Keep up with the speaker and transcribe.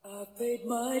paid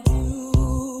my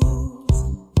dues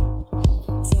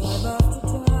time after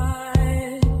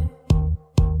time.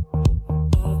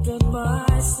 I've done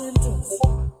my sentence,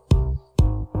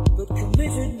 but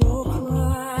committed no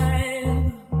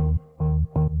crime.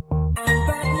 And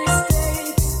bad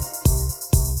mistakes,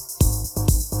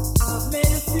 I've made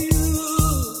a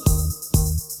few.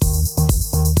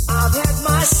 I've had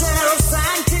my share of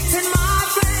sand kicks in my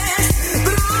face,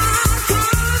 but I've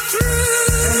come through.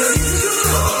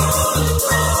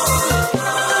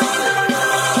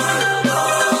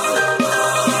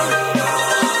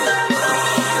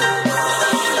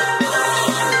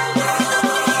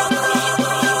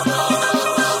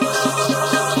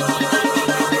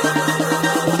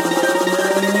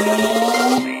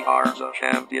 We are the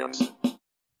champions.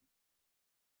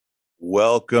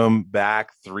 Welcome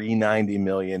back, 390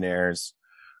 millionaires.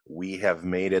 We have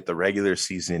made it. The regular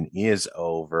season is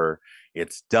over.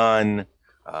 It's done.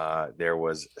 There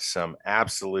was some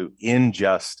absolute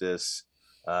injustice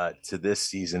to this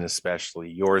season, especially.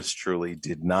 Yours truly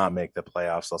did not make the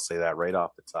playoffs. I'll say that right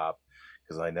off the top,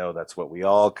 because I know that's what we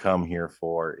all come here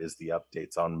for, is the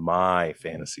updates on my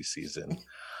fantasy season.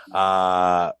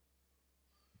 But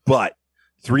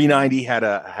 390 had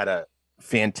a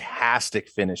fantastic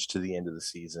finish to the end of the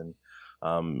season.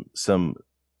 Some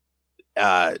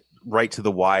right to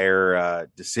the wire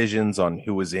decisions on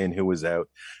who was in, who was out,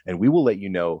 and we will let you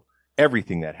know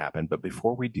everything that happened. But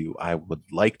before we do, I would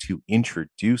like to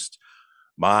introduce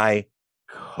my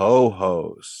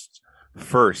co-host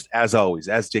first, as always,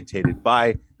 as dictated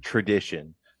by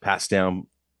tradition, passed down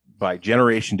by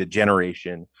generation to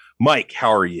generation. Mike,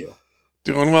 how are you?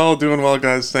 Doing well,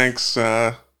 guys. Thanks.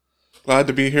 Glad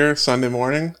to be here Sunday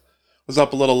morning. Was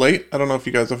up a little late. I don't know if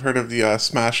you guys have heard of the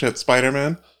smash hit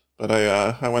Spider-Man, but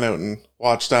I went out and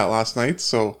watched that last night,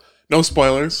 so no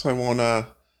spoilers. I won't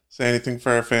say anything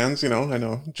for our fans. You know, I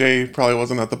know Jay probably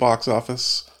wasn't at the box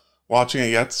office watching it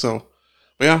yet, so.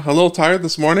 But yeah, a little tired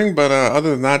this morning, but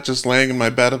other than that, just laying in my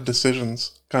bed of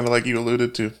decisions, kind of like you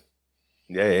alluded to.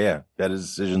 Yeah. Bed of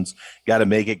decisions. Got to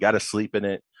make it, got to sleep in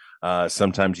it.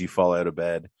 Sometimes you fall out of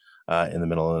bed in the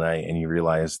middle of the night and you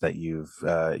realize that you've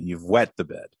wet the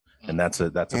bed, and that's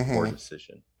a poor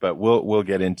decision. But we'll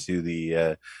get into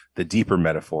the deeper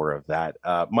metaphor of that.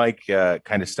 Mike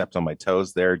kind of stepped on my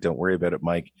toes there. Don't worry about it,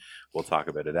 Mike. We'll talk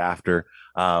about it after.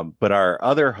 But our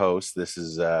other host, this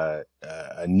is a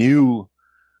new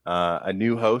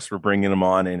host. We're bringing him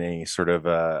on in a sort of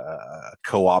a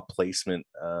co-op placement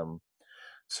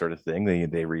sort of thing.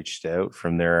 They reached out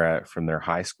from their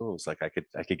high school. It was like I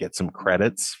could get some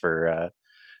credits for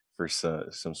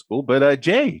some school. But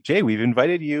Jay, we've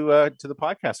invited you to the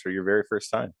podcast for your very first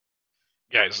time.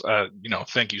 Guys,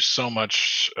 thank you so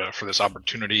much for this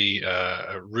opportunity.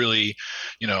 Really,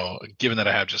 given that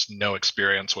I have just no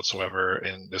experience whatsoever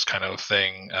in this kind of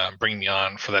thing, bringing me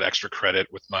on for that extra credit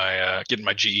with my getting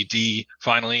my GED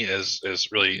finally is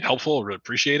really helpful. Really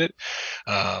appreciate it.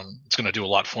 It's going to do a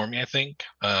lot for me, I think.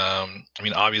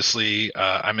 Obviously,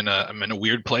 I'm in a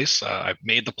weird place. I've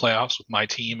made the playoffs with my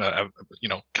team.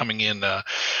 Coming in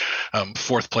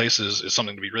fourth place is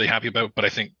something to be really happy about. But I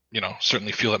think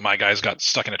certainly feel that my guys got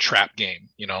stuck in a trap game.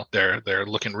 They're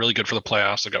looking really good for the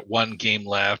playoffs. They've got one game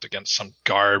left against some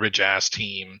garbage ass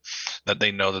team that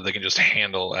they know that they can just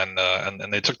handle, and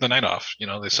they took the night off.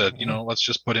 They said, let's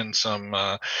just put in some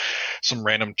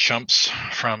random chumps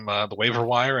from the waiver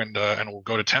wire and we'll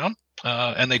go to town.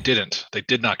 And they didn't. They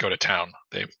did not go to town.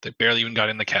 They barely even got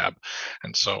in the cab,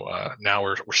 and so now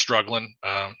we're struggling.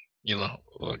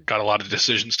 Got a lot of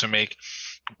decisions to make.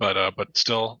 But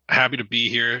still happy to be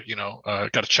here.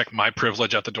 Got to check my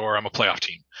privilege at the door. I'm a playoff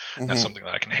team. That's something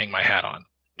that I can hang my hat on,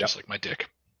 just like my dick.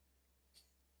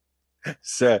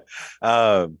 So,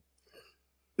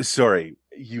 sorry,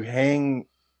 you hang.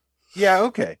 Yeah.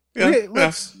 Okay.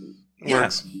 Works.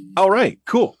 All right.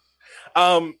 Cool.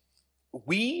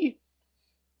 We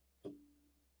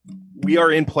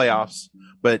are in playoffs,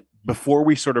 but before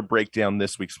we sort of break down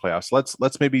this week's playoffs,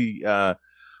 let's maybe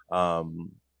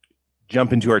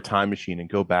jump into our time machine and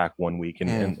go back 1 week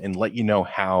and let you know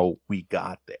how we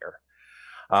got there.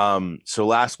 So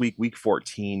last week, week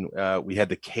 14, we had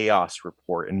the chaos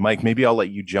report. And Mike, maybe I'll let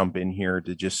you jump in here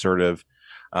to just sort of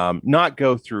not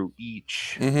go through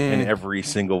each and every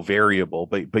single variable,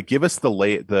 but give us the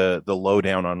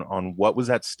lowdown on what was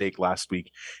at stake last week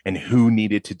and who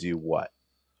needed to do what.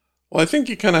 Well, I think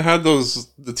you kind of had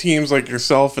the teams like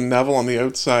yourself and Neville on the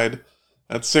outside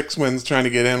at 6 wins trying to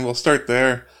get in. We'll start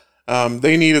there.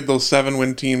 They needed those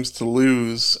 7-win teams to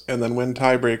lose and then win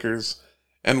tiebreakers.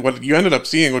 And what you ended up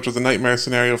seeing, which was a nightmare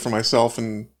scenario for myself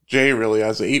and Jay, really,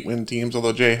 as 8-win teams,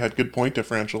 although Jay had good point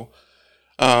differential.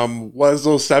 was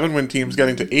those 7-win teams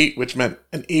getting to 8, which meant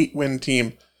an 8-win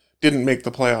team didn't make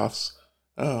the playoffs.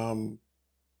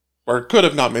 Or could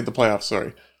have not made the playoffs,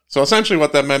 sorry. So essentially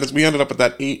what that meant is we ended up at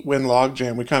that 8-win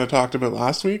logjam we kind of talked about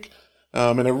last week.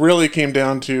 And it really came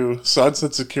down to Suds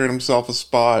had secured himself a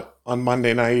spot on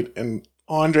Monday night, and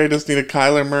Andre just needed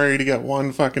Kyler Murray to get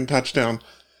one fucking touchdown,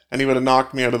 and he would have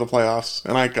knocked me out of the playoffs.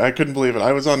 And I couldn't believe it.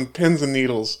 I was on pins and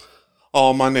needles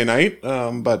all Monday night,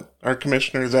 but our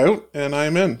commissioner's out, and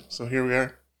I'm in. So here we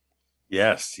are.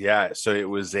 Yes, yeah. So it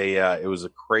was a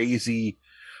crazy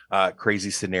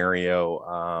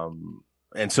scenario.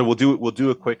 And so we'll do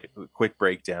a quick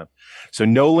breakdown. So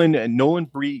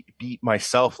Nolan beat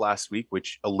myself last week,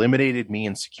 which eliminated me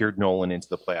and secured Nolan into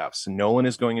the playoffs. So Nolan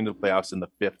is going into the playoffs in the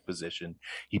 5th position.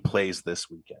 He plays this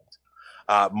weekend.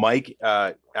 Mike,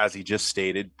 as he just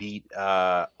stated, beat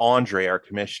Andre, our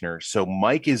commissioner. So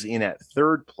Mike is in at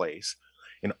 3rd place,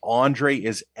 and Andre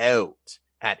is out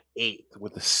at 8th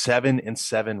with a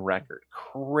 7-7 record.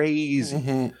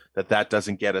 Crazy that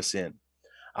doesn't get us in.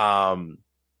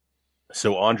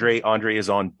 So Andre is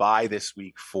on bye this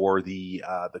week for the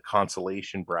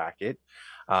consolation bracket,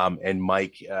 and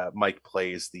Mike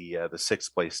plays the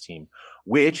 6th place team,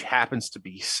 which happens to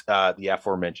be the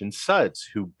aforementioned Suds,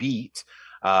 who beat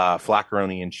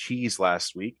Flaccaroni and Cheese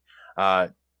last week.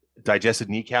 Digested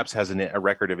Kneecaps has a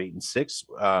record of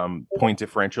 8-6. Point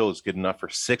differential is good enough for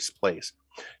 6th place.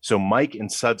 So Mike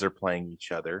and Suds are playing each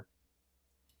other.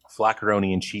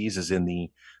 Flaccaroni and Cheese is in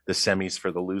the semis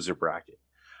for the loser bracket.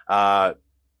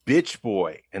 Bitch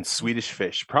Boy and Swedish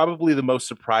Fish, probably the most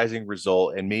surprising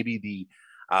result, and maybe the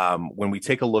when we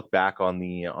take a look back on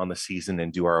the season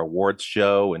and do our awards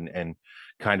show and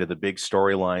kind of the big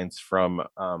storylines from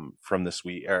this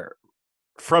week or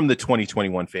from the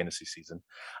 2021 fantasy season,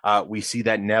 we see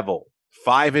that Neville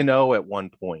 5-0 at one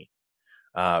point.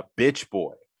 Bitch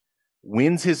Boy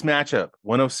wins his matchup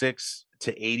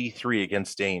 106-83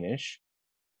 against Danish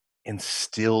and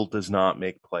still does not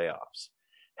make playoffs.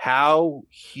 How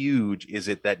huge is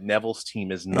it that Neville's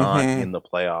team is not in the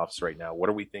playoffs right now? What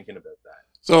are we thinking about that?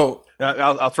 So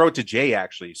I'll throw it to Jay.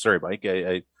 Actually, sorry, Mike.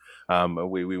 We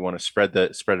want to spread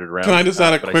it around. Can I just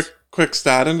add a quick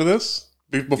stat into this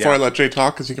before I let Jay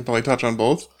talk, because he can probably touch on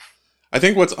both. I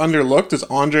think what's underlooked is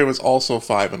Andre was also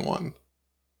 5-1.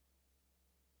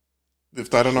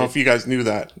 I don't know if you guys knew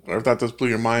that, or if that just blew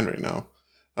your mind right now.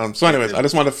 So, anyways, I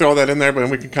just wanted to throw that in there, but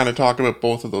we can kind of talk about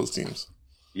both of those teams.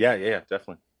 Yeah,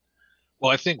 definitely.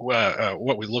 Well, I think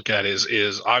what we look at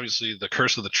is obviously the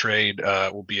curse of the trade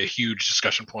will be a huge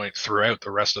discussion point throughout the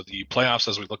rest of the playoffs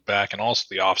as we look back, and also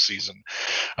the off season.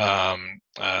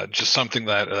 Just something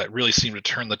that really seemed to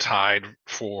turn the tide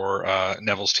for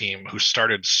Neville's team, who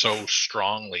started so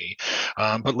strongly.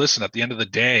 But listen, at the end of the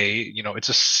day, it's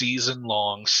a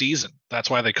season-long season.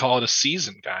 That's why they call it a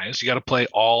season, guys. You got to play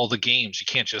all the games. You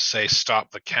can't just say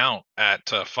stop the count at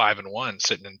 5-1,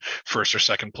 sitting in 1st or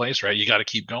 2nd place, right? You got to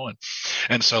keep going.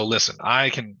 And so, listen, I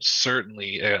can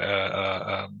certainly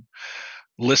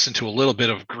listen to a little bit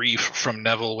of grief from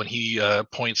Neville when he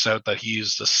points out that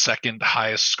he's the 2nd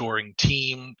highest scoring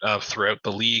team throughout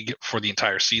the league for the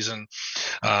entire season.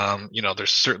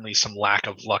 There's certainly some lack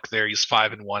of luck there. He's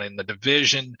 5-1 in the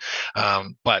division,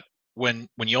 but when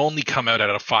you only come out at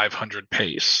a 500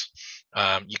 pace,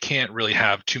 you can't really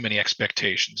have too many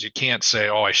expectations. You can't say,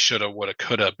 "Oh, I shoulda, woulda,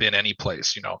 coulda been any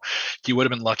place." He would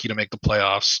have been lucky to make the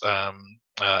playoffs.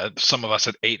 Some of us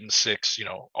at 8-6,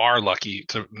 are lucky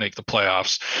to make the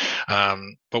playoffs.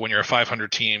 But when you're a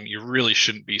 500 team, you really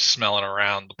shouldn't be smelling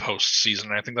around the postseason.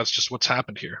 And I think that's just what's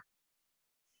happened here.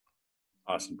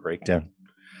 Awesome breakdown.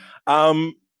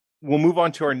 We'll move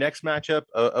on to our next matchup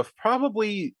of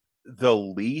probably the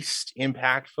least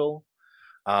impactful.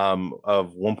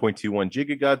 Of 1.21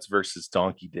 gigaguts versus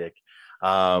Donkey Dick.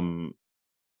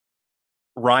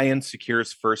 Ryan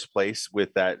secures 1st place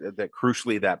with that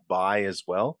crucially that bye as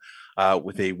well,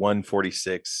 with a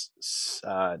 146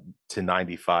 to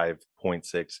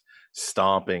 95.6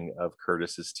 stomping of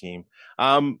Curtis's team.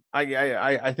 I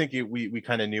think we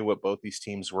kind of knew what both these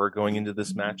teams were going into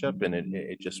this matchup, and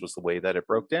it just was the way that it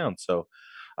broke down. So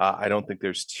I don't think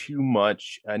there's too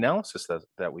much analysis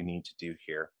that we need to do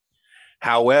here.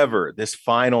 However, this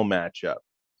final matchup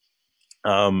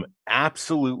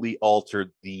absolutely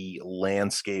altered the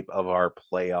landscape of our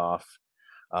playoff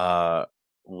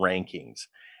rankings.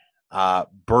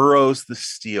 Burrows the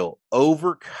Steel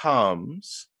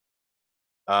overcomes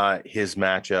his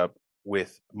matchup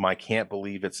with my Can't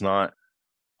Believe It's Not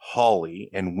Holly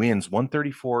and wins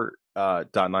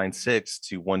 134.96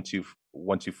 to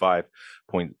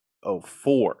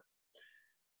 125.04.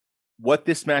 What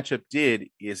this matchup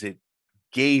did is it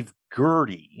gave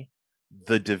Gertie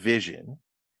the division,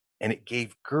 and it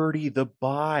gave Gertie the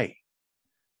bye.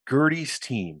 Gertie's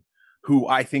team, who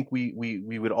I think we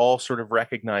would all sort of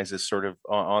recognize as sort of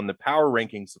on the power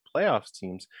rankings of playoffs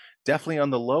teams, definitely on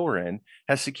the lower end,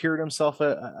 has secured himself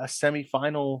a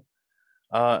semifinal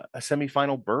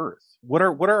berth. What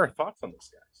are our thoughts on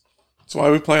this, guys? That's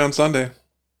why we play on Sunday.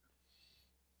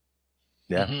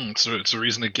 Yeah. So it's a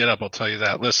reason to get up. I'll tell you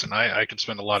that. Listen, I could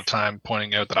spend a lot of time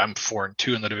pointing out that I'm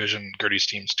 4-2 in the division. Gertie's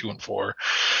team's 2-4.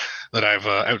 That I've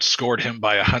outscored him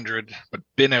by 100, but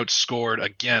been outscored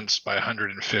against by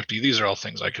 150. These are all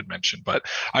things I could mention, but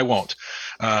I won't.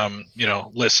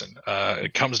 Listen,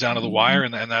 it comes down to the wire,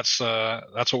 and that's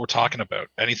what we're talking about.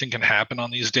 Anything can happen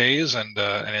on these days, and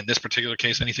in this particular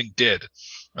case, anything did.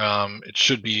 It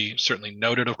should be certainly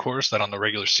noted, of course, that on the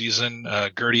regular season,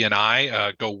 Gertie and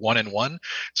I go 1-1.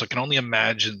 So I can only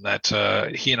imagine that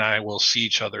he and I will see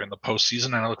each other in the postseason,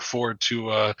 and I look forward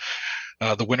to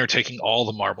the winner taking all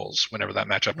the marbles whenever that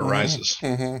matchup arises.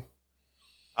 Mm-hmm.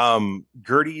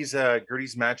 Gertie's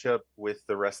matchup with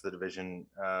the rest of the division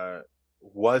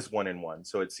was 1-1.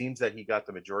 So it seems that he got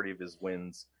the majority of his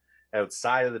wins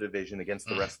outside of the division against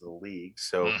the rest of the league.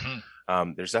 So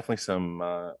there's definitely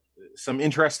some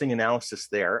interesting analysis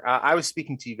there. I was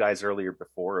speaking to you guys earlier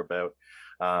before about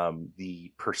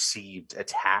the perceived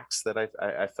attacks that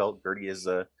I felt Gertie has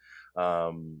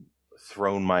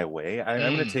thrown my way.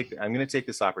 I'm going to take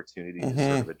this opportunity to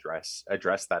sort of address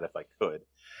that if I could.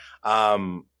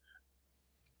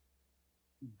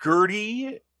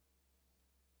 Gertie,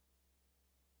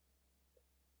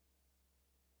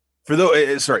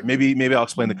 maybe I'll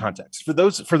explain the context for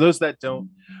those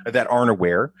that aren't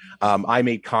aware. I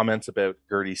made comments about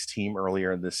Gertie's team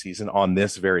earlier in this season on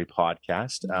this very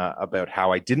podcast about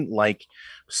how I didn't like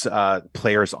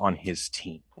players on his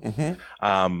team.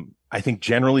 I think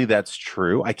generally that's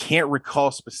true. I can't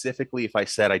recall specifically if I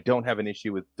said I don't have an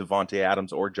issue with Davante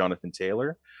Adams or Jonathan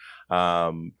Taylor.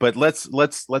 But let's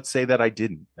say that I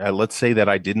didn't. Let's say that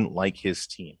I didn't like his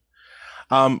team.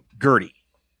 Gertie,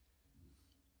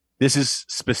 this is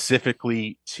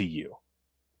specifically to you.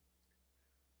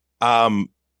 I've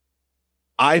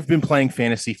been playing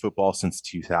fantasy football since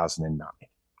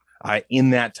 2009. In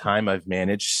that time, I've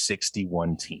managed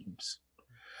 61 teams.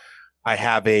 I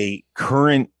have a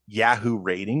current Yahoo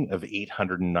rating of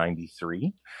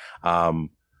 893.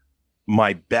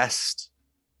 My best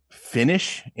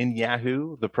finish in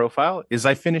Yahoo, the profile, is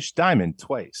I finished Diamond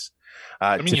twice.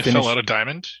 You fell out of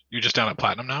Diamond? You're just down at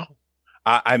Platinum now?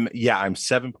 I'm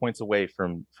 7 points away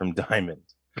from Diamond.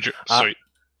 So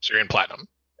you're in Platinum?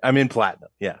 I'm in Platinum.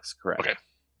 Yes, correct. Okay.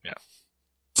 Yeah.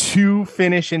 To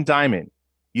finish in Diamond,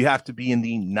 you have to be in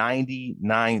the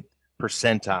 99th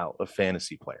percentile of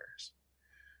fantasy players.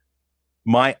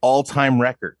 My all-time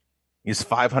record is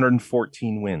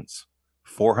 514 wins,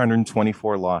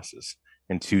 424 losses,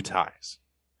 and 2 ties.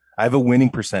 I have a winning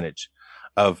percentage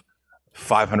of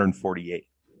 548.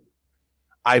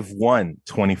 I've won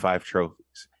 25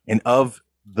 trophies, and of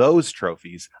those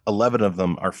trophies, 11 of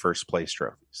them are first place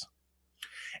trophies.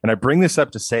 And I bring this up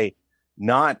to say,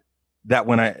 not that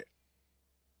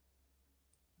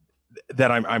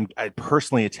I'm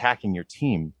personally attacking your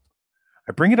team.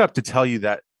 I bring it up to tell you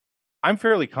that I'm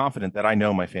fairly confident that I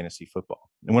know my fantasy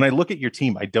football. And when I look at your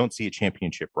team, I don't see a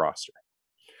championship roster.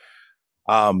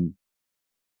 And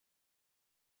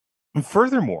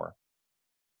furthermore,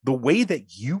 the way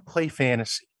that you play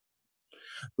fantasy,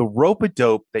 the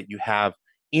rope-a-dope that you have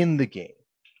in the game,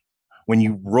 when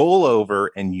you roll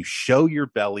over and you show your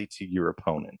belly to your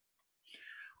opponent,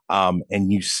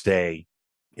 and you say,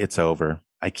 it's over,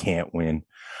 I can't win,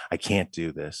 I can't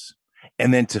do this.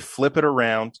 And then to flip it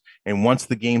around, and once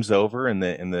the game's over and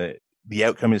the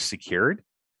outcome is secured,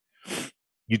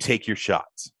 you take your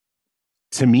shots.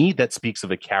 To me, that speaks of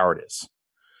a cowardice.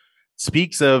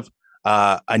 Speaks of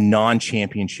a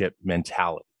non-championship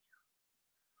mentality.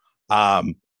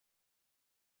 And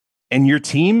your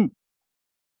team,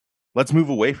 let's move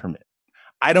away from it.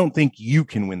 I don't think you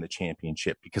can win the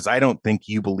championship because I don't think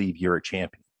you believe you're a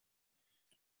champion.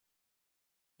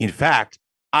 In fact,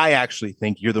 I actually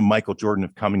think you're the Michael Jordan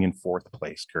of coming in 4th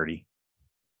place, Gertie.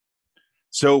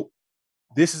 So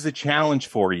this is a challenge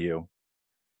for you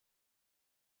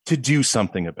to do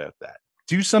something about that.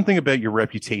 Do something about your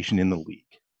reputation in the league.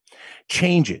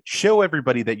 Change it. Show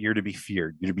everybody that you're to be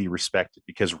feared, you're to be respected.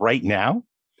 Because right now,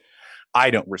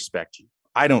 I don't respect you.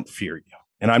 I don't fear you.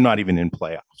 And I'm not even in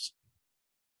playoffs.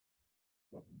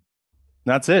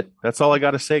 That's it. That's all I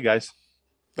got to say, guys.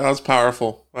 That was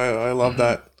powerful. I love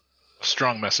that.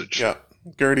 Strong message. Yeah.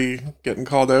 Gertie getting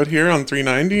called out here on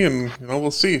 390, and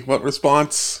we'll see what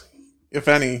response, if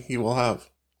any, he will have.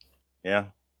 Yeah.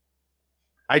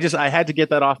 I had to get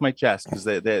that off my chest because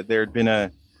there had been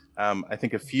I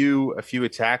think a few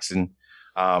attacks, and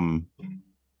I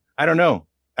don't know.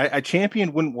 A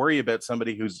champion wouldn't worry about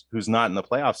somebody who's not in the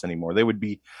playoffs anymore. They would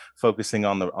be focusing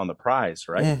on the prize,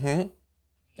 right? Mm-hmm.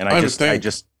 And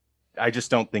I just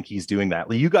don't think he's doing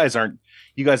that. You guys aren't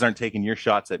taking your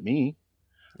shots at me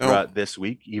this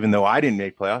week, even though I didn't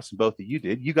make playoffs and both of you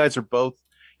did. You guys are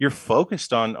you're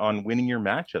focused on winning your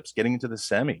matchups, getting into the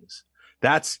semis.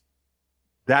 That's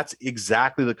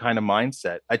exactly the kind of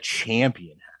mindset a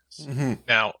champion has. Mm-hmm.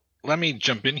 Now, let me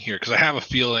jump in here because I have a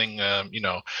feeling,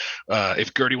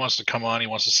 if Gertie wants to come on, he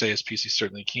wants to say his piece, he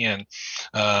certainly can.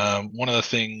 One of the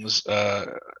things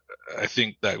I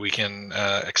think that we can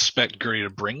expect Gertie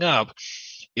to bring up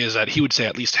is that he would say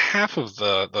at least half of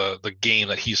the game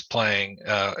that he's playing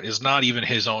is not even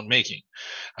his own making.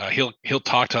 He'll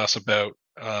talk to us about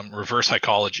reverse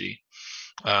psychology.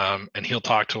 And he'll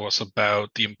talk to us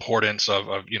about the importance of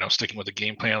sticking with the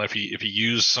game plan. If he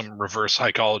used some reverse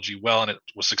psychology well and it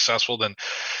was successful, then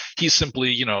he's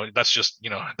simply that's just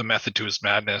the method to his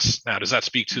madness. Now, does that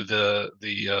speak to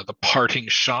the parting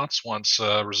shots once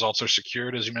results are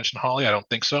secured, as you mentioned, Holly? I don't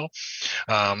think so.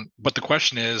 But the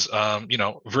question is,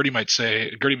 Gertie might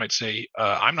say,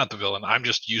 I'm not the villain. I'm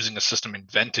just using a system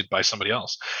invented by somebody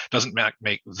else. Doesn't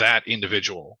make that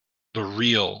individual the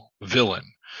real villain?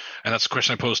 And that's the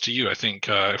question I pose to you. I think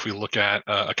if we look at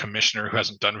a commissioner who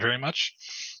hasn't done very much,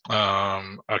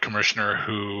 a commissioner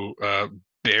who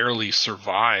barely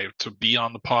survived to be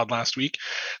on the pod last week,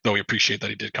 though we appreciate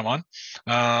that he did come on.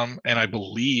 And I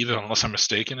believe, unless I'm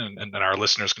mistaken, and our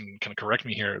listeners can correct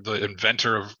me here, the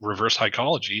inventor of reverse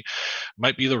psychology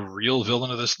might be the real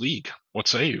villain of this league. What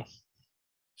say you?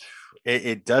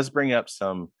 It does bring up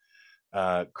some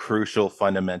crucial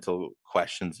fundamental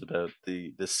questions about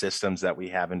the systems that we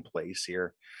have in place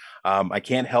here. I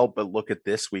can't help but look at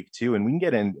this week too, and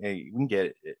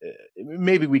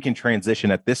maybe we can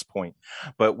transition at this point,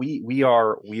 but we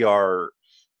are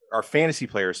our fantasy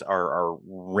players are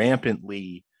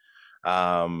rampantly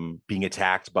being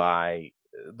attacked by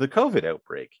the COVID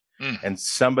outbreak. And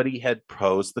somebody had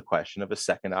posed the question of a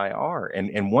second IR,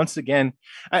 and once again,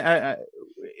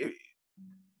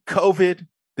 COVID,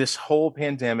 this whole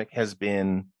pandemic has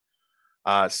been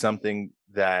something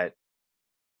that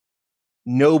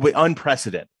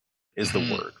unprecedented is the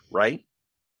word, right?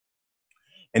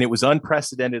 And it was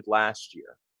unprecedented last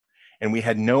year, and we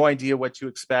had no idea what to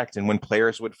expect and when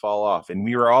players would fall off, and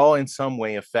we were all in some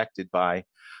way affected by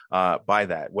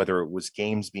that, whether it was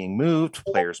games being moved,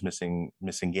 players missing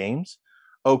games.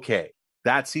 Okay,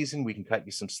 that season we can cut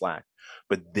you some slack,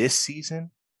 but this season,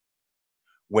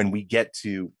 when we get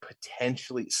to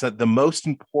potentially, so the most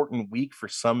important week for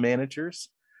some managers,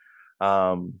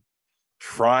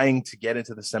 trying to get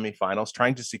into the semifinals,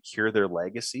 trying to secure their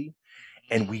legacy,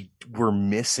 and we're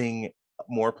missing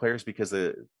more players because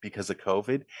of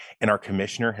COVID, and our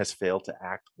commissioner has failed to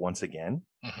act once again.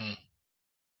 Mm-hmm.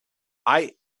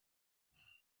 I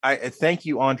thank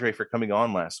you, Andre, for coming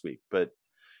on last week, but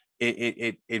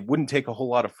it wouldn't take a whole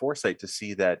lot of foresight to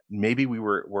see that maybe we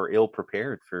were ill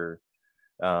prepared for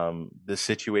the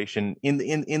situation in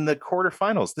the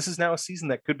quarterfinals. This is now a season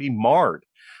that could be marred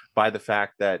by the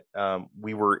fact that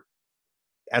we were,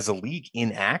 as a league,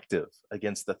 inactive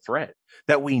against the threat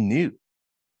that we knew.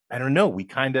 I don't know.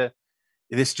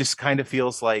 This just kind of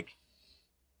feels like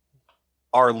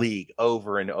our league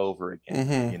over and over again.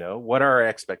 Mm-hmm. What are our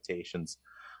expectations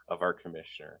of our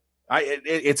commissioner?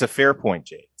 It's a fair point,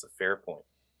 Jay. It's a fair point.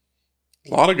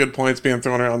 A lot of good points being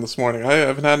thrown around this morning. I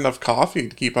haven't had enough coffee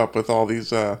to keep up with all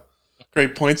these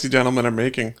great points you gentlemen are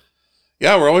making.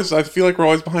 Yeah, I feel like we're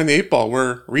always behind the 8 ball.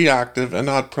 We're reactive and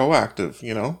not proactive,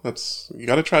 you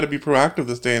got to try to be proactive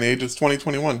this day and age. It's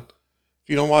 2021. If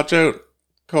you don't watch out,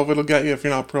 COVID will get you if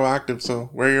you're not proactive. So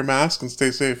wear your mask and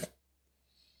stay safe.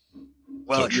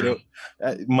 Well,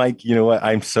 Mike, you know what?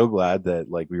 I'm so glad that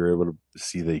we were able to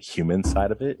see the human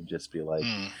side of it and just be like,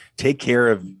 take care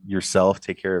of yourself,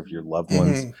 take care of your loved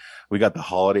ones. Mm-hmm. We got the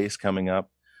holidays coming up.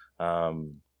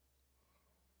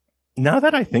 Now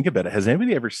that I think about it, has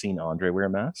anybody ever seen Andre wear a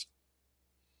mask?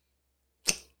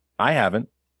 I haven't.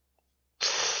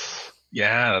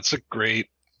 Yeah, that's a great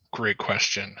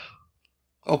question.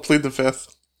 I'll plead the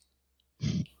fifth.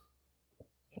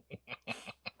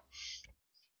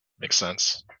 Makes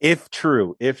sense. If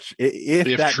true, if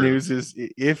that true. news is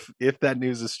if that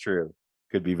news is true,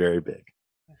 could be very big.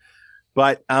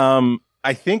 But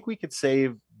I think we could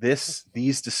save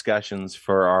these discussions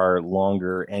for our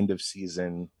longer end of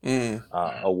season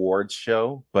awards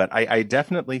show. But I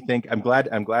definitely think I'm glad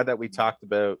that we talked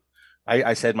about.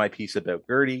 I said my piece about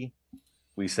Gertie.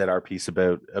 we said our piece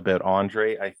about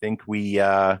Andre. I think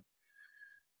Let's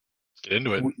get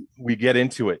into it. we get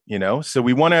into it, you know. So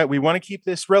we want to keep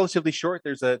this relatively short.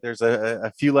 There's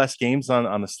a few less games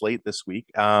on the slate this week.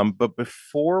 But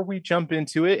before we jump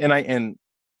into it,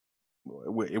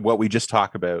 what we just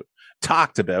talked about,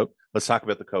 let's talk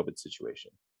about the COVID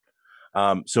situation.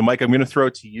 So Mike, I'm going to throw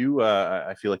it to you.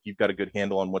 I feel like you've got a good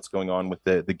handle on what's going on with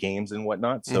the games and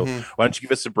whatnot. So why don't you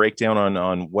give us a breakdown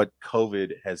on what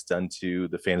COVID has done to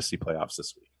the fantasy playoffs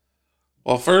this week?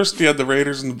 Well, first you had the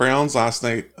Raiders and the Browns last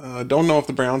night. Don't know if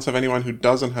the Browns have anyone who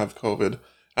doesn't have COVID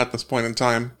at this point in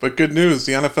time. But good news,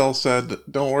 the NFL said,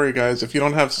 don't worry guys, if you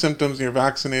don't have symptoms and you're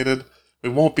vaccinated, we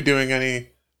won't be doing any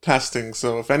testing.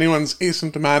 So if anyone's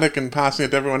asymptomatic and passing it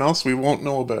to everyone else, we won't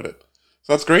know about it.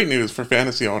 So that's great news for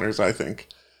fantasy owners, I think.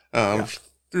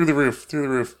 Through the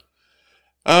roof.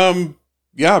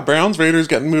 Yeah, Browns, Raiders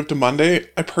getting moved to Monday.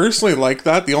 I personally like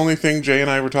that. The only thing Jay and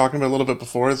I were talking about a little bit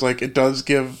before is like it does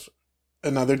give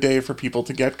another day for people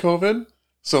to get COVID.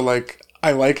 So like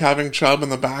I like having Chubb in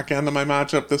the back end of my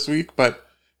matchup this week, but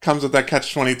comes with that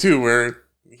catch-22 where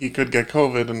he could get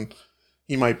COVID and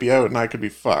he might be out and I could be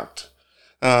fucked.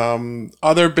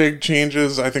 Other big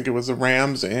changes, I think it was the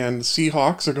Rams and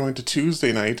Seahawks are going to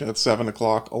Tuesday night at 7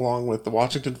 o'clock along with the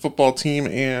Washington football team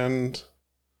and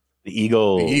The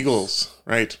Eagles. the Eagles,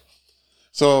 right?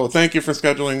 So thank you for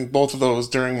scheduling both of those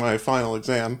during my final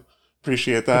exam.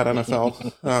 Appreciate that,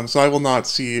 NFL. So I will not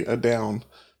see a down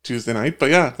Tuesday night.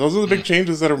 But yeah, those are the big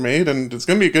changes that are made, and it's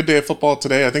going to be a good day of football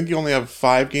today. I think you only have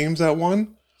 5 games at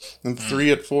 1 and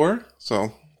 3 at 4.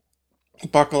 So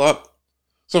buckle up.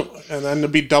 So, and then to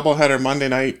be doubleheader Monday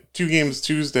night, 2 games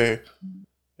Tuesday.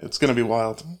 It's going to be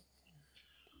wild.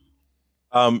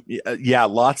 Yeah,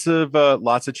 lots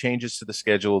of changes to the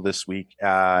schedule this week.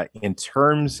 In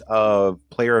terms of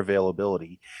player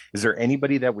availability, is there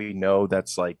anybody that we know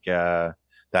that's like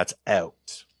that's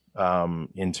out?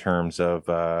 In terms of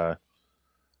A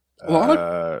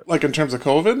lot like in terms of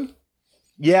COVID.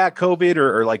 yeah, COVID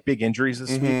or like big injuries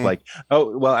this week. Mhm. Like,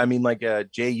 oh well, I mean, like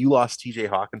Jay, you lost TJ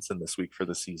Hawkinson this week for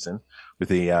the season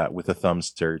with a thumb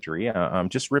surgery. I'm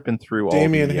just ripping through all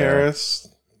Damian the,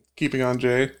 Harris, keeping on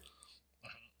Jay.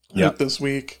 Yeah. This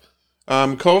week.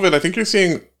 COVID, I think you're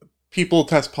seeing people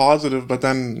test positive, but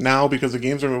then now because the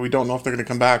games are, we don't know if they're going to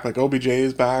come back. Like OBJ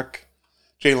is back.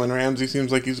 Jalen Ramsey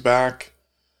seems like he's back.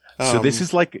 So this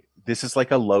is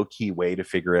like a low key way to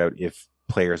figure out if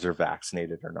players are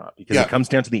vaccinated or not, because Yeah. it comes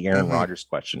down to the Aaron Mhm. Rodgers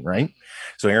question, right?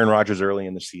 So Aaron Rodgers early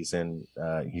in the season,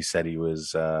 he said he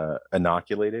was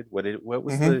inoculated. What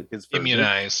was his version?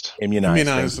 Immunized. Immunized,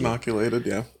 immunized, thank you. inoculated.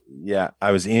 Yeah. Yeah,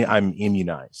 I'm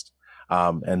immunized.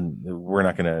 And we're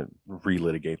not going to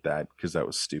relitigate that because that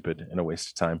was stupid and a waste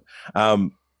of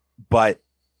time. But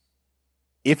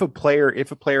if a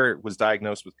player was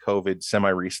diagnosed with COVID semi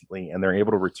recently and they're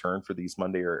able to return for these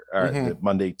Monday or Mhm. the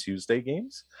Monday Tuesday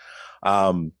games,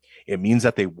 it means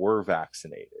that they were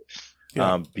vaccinated.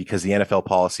 Yeah. Because the NFL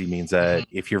policy means that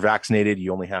if you're vaccinated,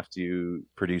 you only have to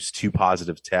produce 2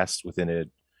 positive tests within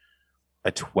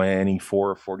a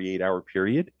 24 or 48 hour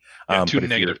period. Yeah, 2 but if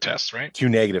negative you're- tests, right? 2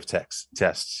 negative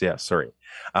tests. Yeah, sorry.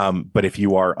 But if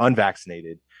you are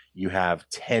unvaccinated, you have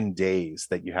 10 days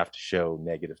that you have to show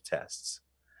negative tests.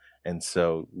 And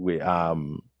so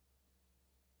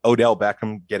Odell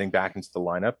Beckham getting back into the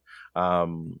lineup,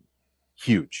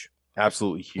 huge,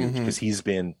 absolutely huge, Mhm. because he's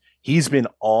been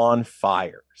on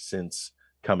fire since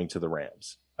coming to the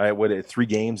Rams. All right, what 3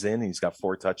 games in, and he's got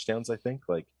 4 touchdowns, I think.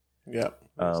 Like, Yeah.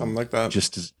 Something like that.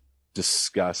 just as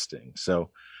disgusting.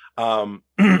 So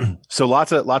so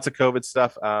lots of COVID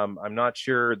stuff. I'm not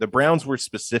sure the Browns were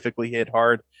specifically hit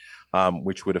hard,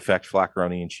 which would affect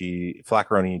Flaccaroni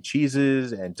and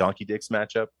Cheese's and Donkey Dick's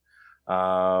matchup.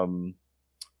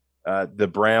 The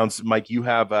Browns, Mike, you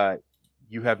have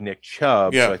Nick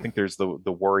Chubb. Yeah. So I think there's the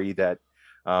worry that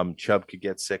Chubb could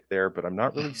get sick there, but I'm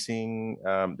not really seeing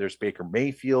there's Baker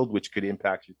Mayfield, which could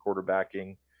impact your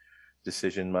quarterbacking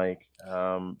decision, Mike.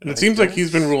 And it seems like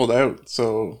he's been ruled out.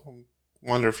 So I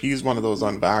wonder if he's one of those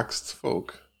unvaxxed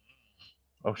folk.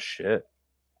 Oh shit.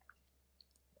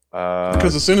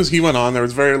 Because as soon as he went on, there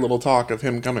was very little talk of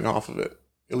him coming off of it,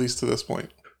 at least to this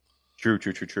point. True.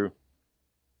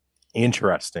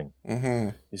 Interesting.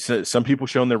 Mm-hmm. So, some people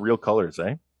showing their real colors,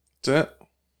 eh? That's it.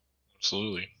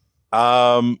 Absolutely.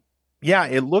 Yeah,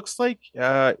 it looks like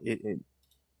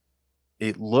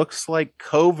it looks like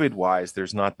COVID wise,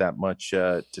 there's not that much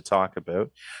to talk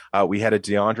about. We had a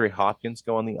DeAndre Hopkins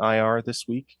go on the IR this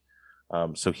week,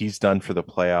 so he's done for the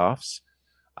playoffs.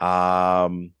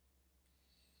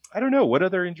 I don't know, what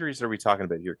other injuries are we talking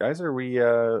about here, guys? Are we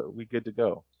good to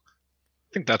go?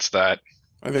 I think that's that.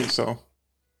 I think so.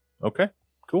 Okay.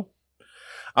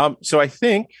 So I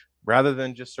think rather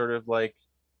than just sort of like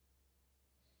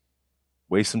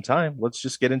waste some time, let's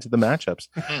just get into the matchups.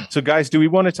 So, guys, do we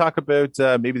want to talk about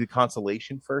maybe the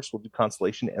consolation first? We'll do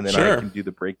consolation, and then I Sure. can do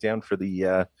the breakdown for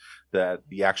the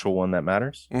actual one that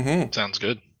matters. Mm-hmm. Sounds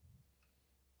good.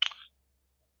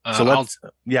 So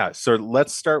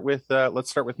let's start with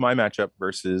my matchup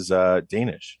versus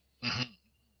Danish. Mhm.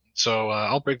 So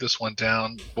I'll break this one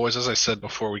down, boys. As I said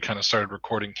before we kind of started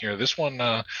recording here, this one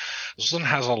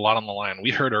has a lot on the line. We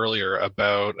heard earlier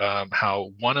about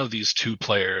how one of these two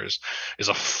players is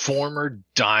a former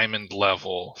diamond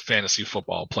level fantasy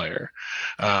football player,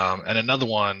 and another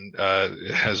one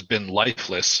has been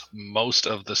lifeless most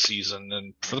of the season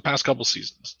and for the past couple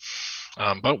seasons.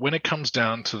 But when it comes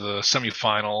down to the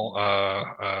semifinal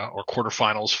or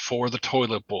quarterfinals for the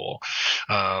Toilet Bowl,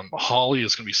 Holly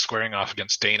is going to be squaring off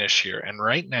against Danish here. And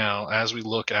right now, as we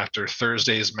look after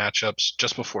Thursday's matchups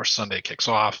just before Sunday kicks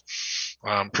off,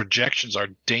 projections are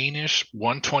Danish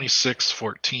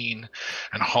 126-14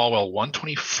 and Hallwell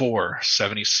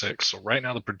 124-76. So right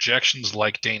now the projections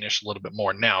like Danish a little bit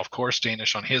more. Now, of course,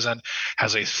 Danish on his end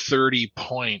has a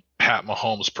 30-point Pat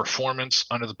Mahomes performance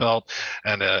under the belt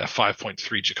and a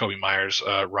 5.3 Jacoby Myers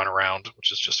run around,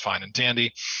 which is just fine and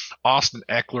dandy. Austin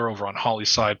Eckler over on Holly's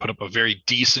side put up a very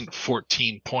decent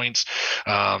 14 points,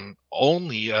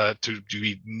 only to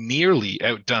be nearly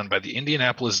outdone by the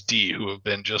Indianapolis D, who have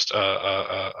been just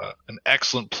an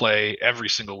excellent play every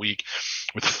single week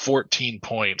with 14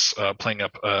 points playing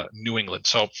up New England.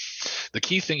 So the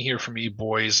key thing here for me,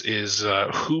 boys, is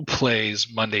who plays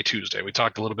Monday, Tuesday. We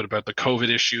talked a little bit about the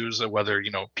COVID issues, whether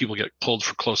people get pulled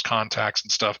for close contacts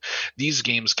and stuff. These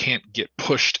games can't get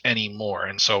pushed anymore,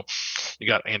 and so you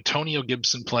got Antonio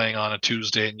Gibson playing on a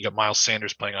Tuesday, and you got Miles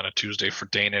Sanders playing on a Tuesday for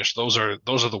Danish. Those are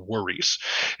the worries.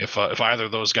 If either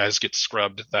of those guys get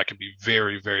scrubbed, that could be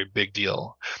very, very big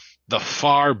deal. The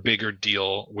far bigger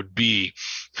deal would be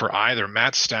for either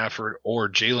Matt Stafford or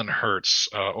Jalen Hurts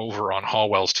over on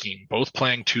Hallwell's team, both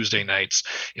playing Tuesday nights.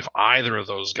 If either of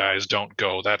those guys don't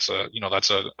go, that's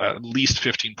at least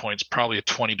 15 points, probably a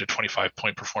 20 to 25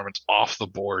 point performance off the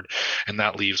board, and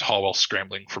that leaves Hallwell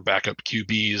scrambling for backup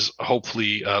QBs,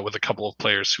 hopefully with a couple of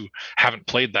players who haven't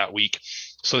played that week,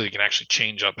 so that he can actually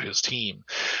change up his team.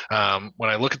 When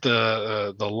I look at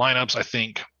the lineups, I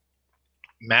think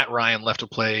Matt Ryan left to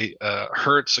play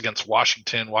Hurts against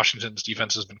Washington. Washington's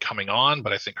defense has been coming on,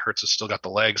 but I think Hurts has still got the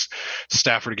legs.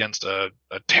 Stafford against a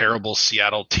terrible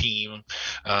Seattle team,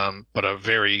 but a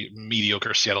very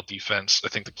mediocre Seattle defense. I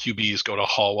think the QBs go to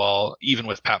Hallwell, even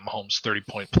with Pat Mahomes'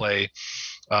 30-point play.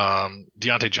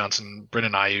 Deontay Johnson,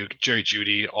 Brendan Ayuk, Jerry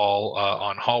Jeudy, all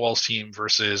on Hallwell's team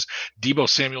versus Deebo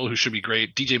Samuel, who should be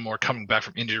great. DJ Moore coming back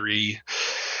from injury.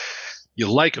 You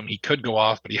like him. He could go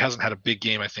off, but he hasn't had a big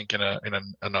game, I think, in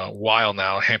a while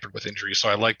now, hampered with injury. So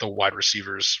I like the wide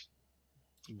receivers.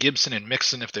 Gibson and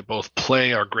Mixon, if they both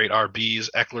play, are great RBs.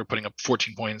 Eckler putting up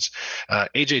 14 points.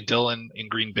 A.J. Dillon in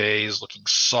Green Bay is looking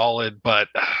solid, but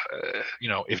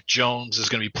if Jones is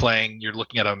going to be playing, you're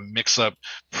looking at a mix-up.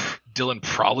 Dillon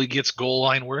probably gets goal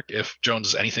line work if Jones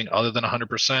is anything other than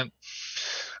 100%.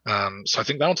 So I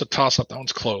think that one's a toss-up. That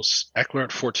one's close. Eckler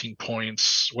at 14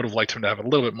 points. Would have liked him to have a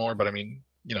little bit more, but I mean,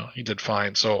 he did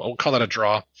fine. So I'll call that a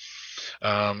draw.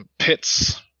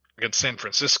 Pitts against San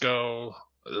Francisco.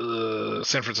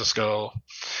 San Francisco,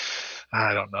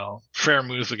 I don't know.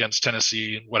 Fairmouth against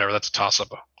Tennessee. Whatever, that's a toss-up.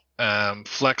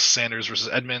 Flex Sanders versus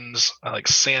Edmonds. I like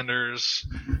Sanders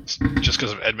just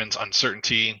because of Edmonds'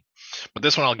 uncertainty. But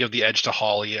this one I'll give the edge to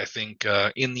Holly. I think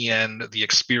in the end, the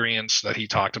experience that he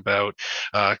talked about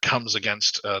comes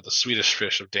against the Swedish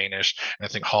fish of Danish. And I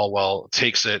think Hallwell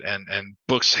takes it and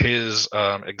books his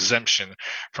exemption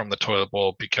from the toilet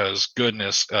bowl because,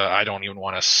 goodness, I don't even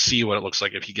want to see what it looks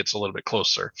like if he gets a little bit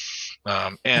closer.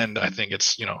 And I think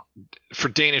it's, for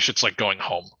Danish, it's like going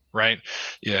home, right?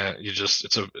 Yeah,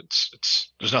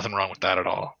 there's nothing wrong with that at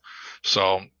all.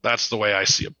 So that's the way I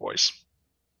see it, boys.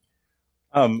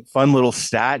 Fun little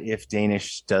stat: if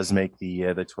Danish does make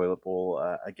the toilet bowl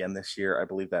again this year, I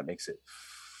believe that makes it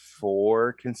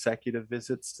 4 consecutive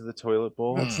visits to the toilet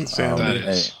bowl. That's insane.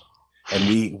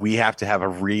 And we have to have a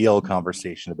real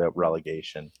conversation about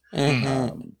relegation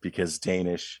because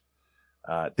Danish.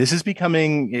 This is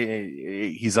becoming.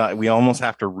 We almost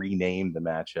have to rename the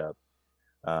matchup.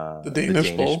 The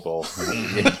Danish Bowl.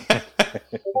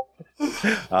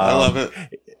 I love it.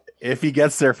 If he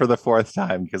gets there for the 4th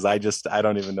time, because I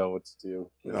don't even know what to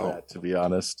do with that, to be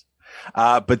honest.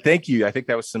 But thank you. I think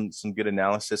that was some good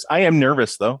analysis. I am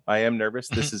nervous though. I am nervous.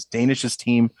 This is Danish's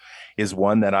team is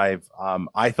one that I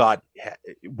thought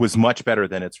was much better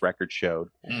than its record showed.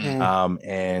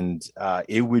 And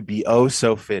it would be oh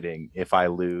so fitting if I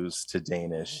lose to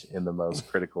Danish in the most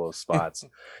critical of spots.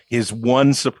 His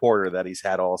one supporter that he's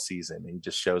had all season, he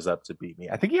just shows up to beat me.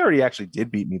 I think he already actually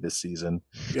did beat me this season,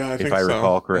 Yeah, if I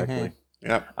recall correctly.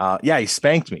 Yeah. He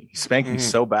spanked me. He spanked me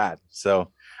so bad.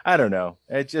 So I don't know.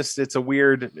 It's a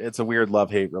weird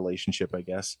love-hate relationship, I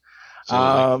guess.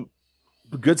 Absolutely.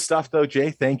 Good stuff though,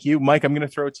 Jay. Thank you. Mike, I'm gonna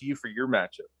throw it to you for your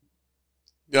matchup.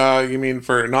 You mean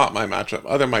for not my matchup,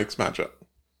 other Mike's matchup?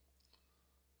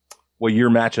 Well, your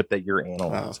matchup that you're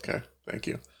analyzing. Okay, thank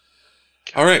you.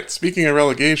 All right, speaking of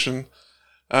relegation,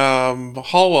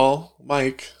 Hallwell,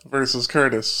 Mike versus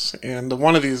Curtis, and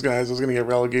one of these guys is going to get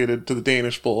relegated to the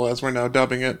Danish Bowl, as we're now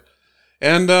dubbing it.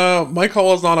 And Mike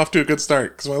Hallwell's not off to a good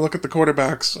start, because when I look at the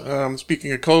quarterbacks,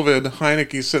 speaking of COVID,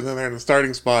 Heineke's sitting in there in the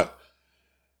starting spot.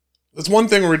 It's one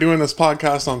thing we're doing this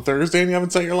podcast on Thursday and you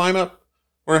haven't set your lineup.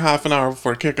 We're half an hour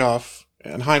before kickoff,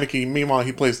 and Heineke, meanwhile,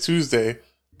 he plays Tuesday,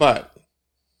 but,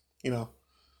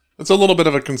 it's a little bit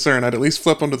of a concern. I'd at least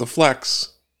flip him to the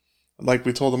flex. Like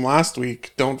we told him last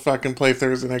week, don't fucking play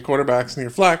Thursday night quarterbacks in your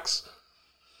flex.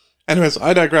 Anyways,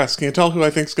 I digress. Can you tell who I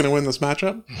think's going to win this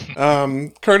matchup?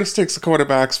 Curtis takes the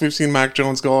quarterbacks. We've seen Mac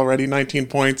Jones go already, 19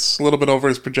 points, a little bit over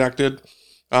his projected.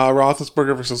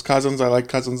 Roethlisberger versus Cousins. I like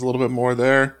Cousins a little bit more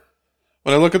there.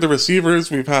 When I look at the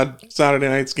receivers, we've had Saturday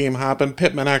night's game happen.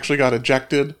 Pittman actually got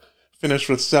ejected, finished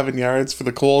with 7 yards for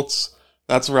the Colts.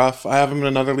 That's rough. I have him in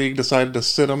another league, decided to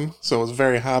sit him, so I was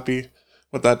very happy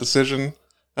with that decision.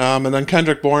 And then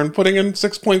Kendrick Bourne putting in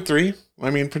 6.3. I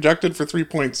mean, projected for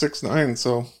 3.69,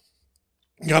 so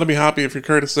you got to be happy if you're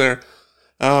Curtis there.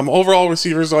 Overall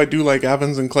receivers, though, I do like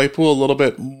Evans and Claypool a little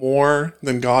bit more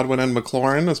than Godwin and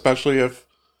McLaurin, especially if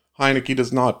Heineke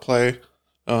does not play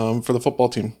for the football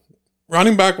team.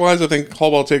 Running back-wise, I think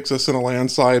Hallwell takes us in a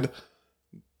landslide,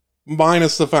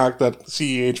 minus the fact that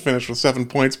CEH finished with 7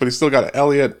 points, but he still got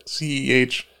Elliott,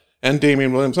 CEH, and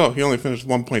Damian Williams. Oh, he only finished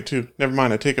with 1.2. Never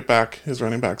mind, I take it back. His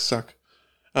running backs suck.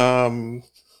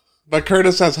 But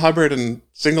Curtis has Hubbard and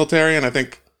Singletary, and I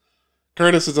think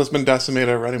Curtis has just been decimated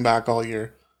at running back all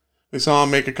year. We saw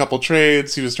him make a couple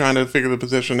trades. He was trying to figure the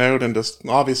position out, and just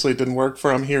obviously didn't work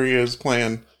for him. Here he is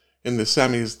playing in the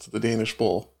semis to the Danish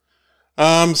Bowl.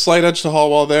 Slight edge to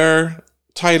Hallwell there.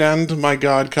 Tight end, my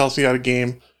God, Kelsey had a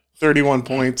game. 31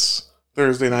 points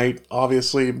Thursday night.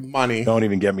 Obviously, money. Don't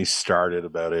even get me started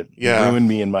about it. Yeah. You ruined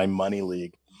me in my money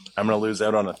league. I'm gonna lose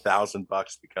out on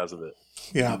 $1,000 because of it.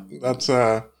 Yeah,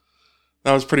 that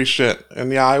was pretty shit.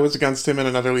 And yeah, I was against him in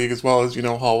another league as well, as you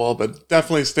know, Hallwell, but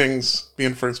definitely stings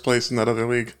being first place in that other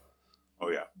league. Oh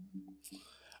yeah.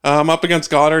 Up against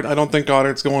Goddard. I don't think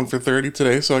Goddard's going for 30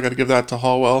 today, so I got to give that to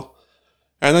Hallwell.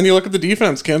 And then you look at the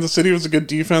defense. Kansas City was a good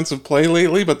defensive play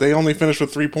lately, but they only finished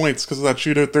with 3 points because of that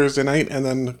shootout Thursday night. And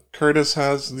then Curtis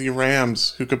has the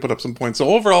Rams, who could put up some points. So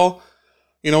overall,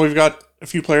 we've got a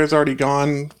few players already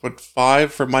gone,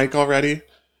 5 for Mike already.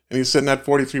 And he's sitting at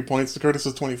 43 points. The Curtis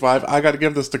is 25. I got to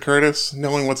give this to Curtis,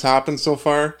 knowing what's happened so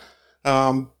far.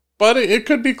 But it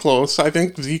could be close. I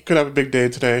think Zeke could have a big day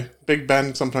today. Big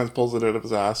Ben sometimes pulls it out of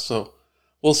his ass, so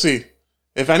we'll see.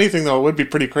 If anything, though, it would be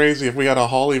pretty crazy if we had a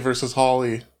Holly versus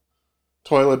Holly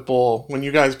toilet bowl when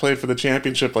you guys played for the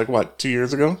championship, 2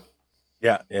 years ago?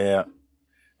 Yeah.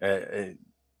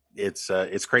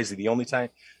 It's crazy. The only time,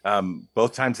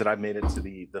 both times that I've made it to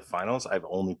the finals, I've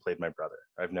only played my brother.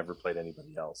 I've never played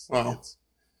anybody else. Wow.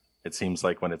 It seems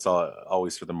like when it's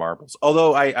always for the marbles.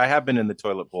 Although I have been in the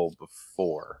toilet bowl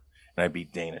before, and I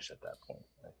beat Danish at that point,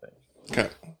 I think. Okay.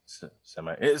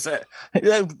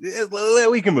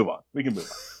 We can move on.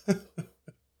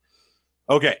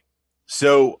 Okay.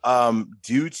 So,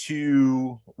 due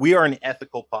to we are an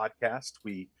ethical podcast,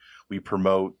 we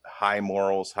promote high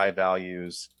morals, high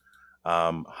values,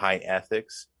 high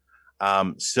ethics.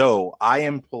 So I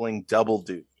am pulling double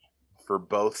duty for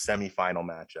both semifinal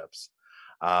matchups.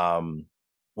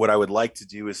 What I would like to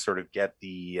do is sort of get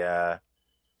the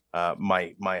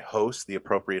my host, the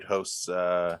appropriate host's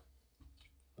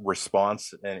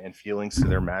response and feelings to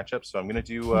their matchup. So I'm going to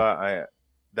do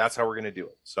that's how we're going to do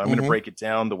it. So I'm going to break it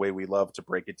down the way we love to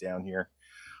break it down here,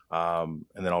 and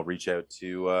then I'll reach out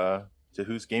to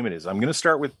whose game it is. I'm going to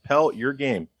start with Pelt, your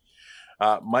game.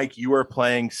 Mike, you are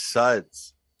playing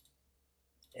Suds,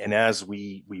 and as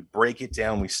we break it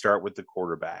down, we start with the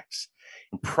quarterbacks.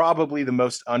 And probably the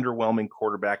most underwhelming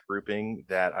quarterback grouping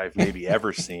that I've maybe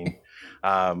ever seen.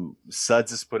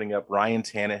 Suds is putting up Ryan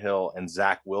Tannehill and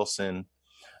Zach Wilson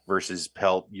versus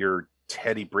Pelt, your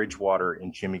Teddy Bridgewater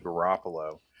and Jimmy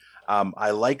Garoppolo.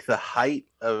 I like the height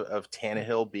of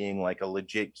Tannehill being like a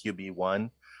legit QB1.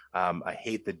 I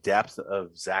hate the depth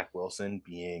of Zach Wilson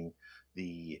being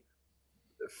the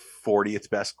 40th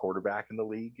best quarterback in the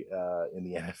league in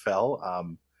the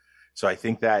NFL. So I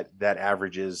think that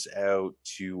averages out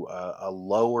to a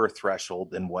lower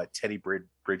threshold than what Teddy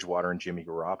Bridgewater and Jimmy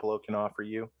Garoppolo can offer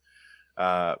you,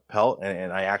 Pelt.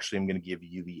 And I actually am going to give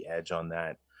you the edge on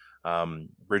that.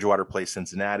 Bridgewater plays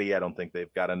Cincinnati. I don't think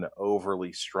they've got an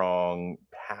overly strong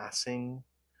passing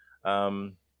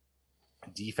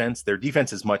defense. Their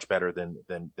defense is much better than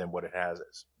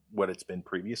what it's been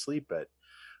previously, but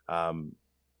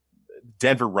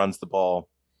Denver runs the ball.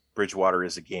 Bridgewater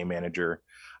is a game manager.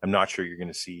 I'm not sure you're going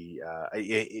to see.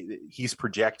 He's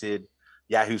projected.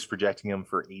 Yahoo's projecting him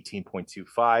for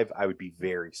 18.25. I would be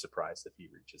very surprised if he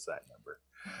reaches that number.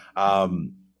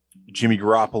 Jimmy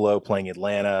Garoppolo playing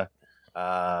Atlanta.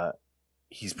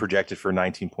 He's projected for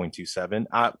 19.27.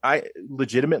 I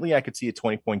legitimately, I could see a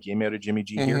 20-point game out of Jimmy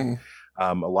G here.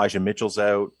 Elijah Mitchell's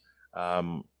out.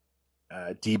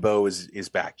 Debo is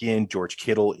back in. George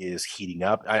Kittle is heating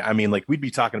up. I mean, like, we'd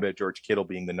be talking about George Kittle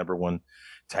being the number one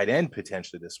tight end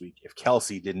potentially this week if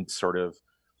Kelsey didn't sort of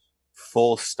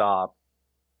full stop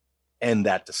end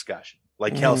that discussion.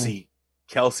 Like Kelsey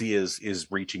is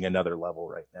reaching another level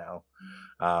right now.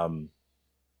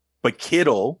 But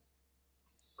Kittle,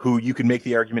 who you can make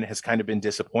the argument has kind of been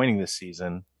disappointing this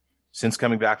season since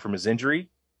coming back from his injury,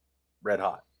 red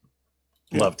hot.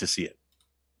 Love to see it.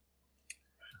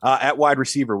 At wide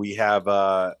receiver, we have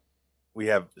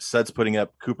Suds putting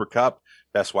up Cooper Kupp,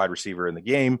 best wide receiver in the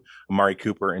game, Amari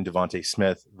Cooper and Devontae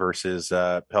Smith versus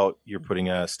Pelt. You're putting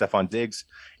Stephon Diggs,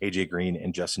 AJ Green,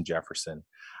 and Justin Jefferson.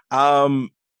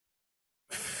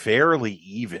 Fairly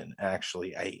even,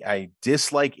 actually. I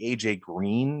dislike AJ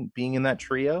Green being in that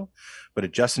trio, but a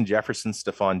Justin Jefferson,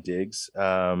 Stephon Diggs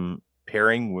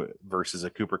pairing versus a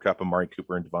Cooper Kupp, Amari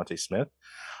Cooper, and Devontae Smith.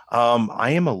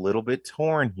 I am a little bit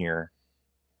torn here.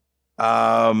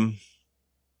 I'm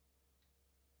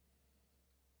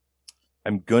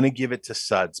going to give it to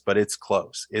Suds, but it's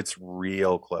close. It's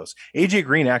real close. AJ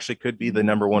Green actually could be the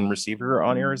number one receiver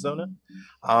on Arizona.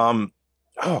 Oh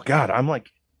God, I'm like,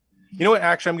 you know what?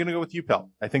 Actually, I'm going to go with you, Pelt.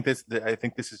 I think this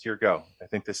is your go. I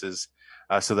think this is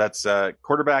so that's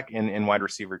quarterback and wide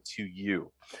receiver to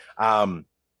you.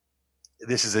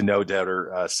 This is a no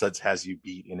doubter. Suds has you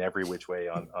beat in every which way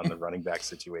on the running back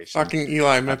situation. Fucking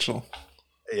Eli Mitchell.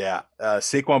 Yeah,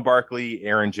 Saquon Barkley,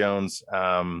 Aaron Jones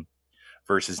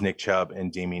versus Nick Chubb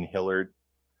and Damian Hillard.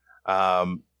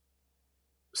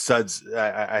 Suds,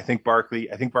 I think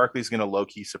Barkley's going to low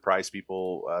key surprise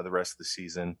people the rest of the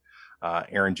season.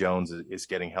 Aaron Jones is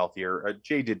getting healthier.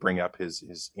 Jay did bring up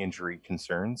his injury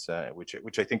concerns,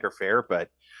 which I think are fair, but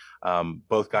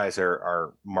both guys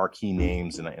are marquee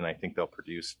names, and I think they'll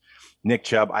produce. Nick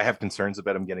Chubb, I have concerns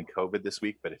about him getting COVID this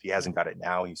week, but if he hasn't got it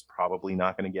now, he's probably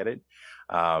not going to get it.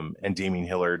 And Damian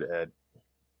Hillard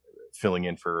filling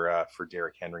in for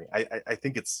Derrick Henry. I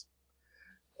think it's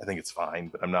fine,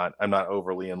 but I'm not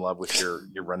overly in love with your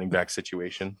running back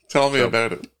situation. Tell me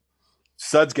about it.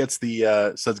 Suds gets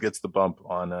the bump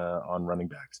on running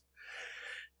backs.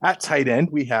 At tight end,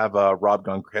 we have Rob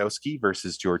Gronkowski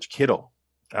versus George Kittle.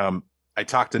 I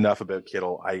talked enough about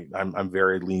Kittle. I'm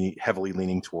very heavily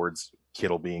leaning towards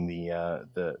Kittle being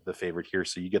the favorite here.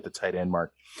 So you get the tight end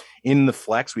mark. In the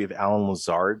flex, we have Alan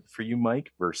Lazard for you,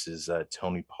 Mike, versus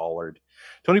Tony Pollard.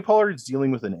 Tony Pollard is dealing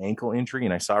with an ankle injury,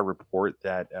 and I saw a report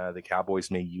that the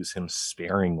Cowboys may use him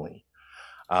sparingly.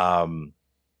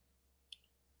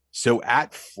 So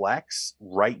at flex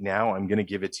right now, I'm going to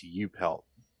give it to you, Pelt.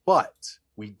 But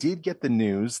we did get the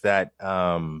news that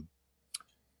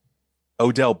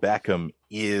Odell Beckham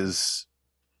is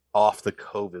off the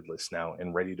COVID list now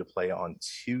and ready to play on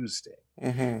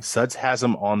Tuesday. Suds has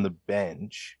him on the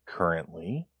bench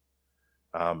currently.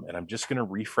 And I'm just going to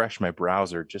refresh my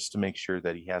browser just to make sure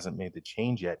that he hasn't made the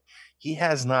change yet. He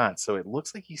has not. So it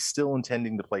looks like he's still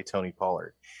intending to play Tony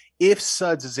Pollard. If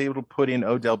Suds is able to put in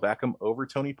Odell Beckham over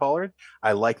Tony Pollard,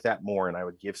 I like that more, and I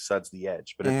would give Suds the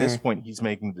edge. But at this point, he's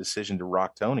making the decision to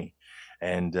rock Tony.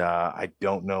 And I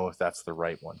don't know if that's the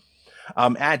right one.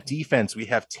 At defense, we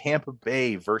have Tampa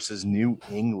Bay versus New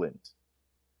England.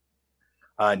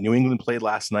 New England played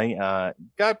last night,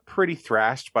 got pretty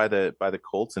thrashed by the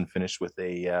Colts and finished with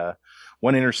a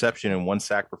 1 interception and 1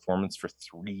 sack performance for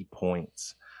 3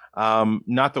 points.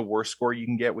 Not the worst score you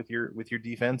can get with your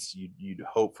defense. You'd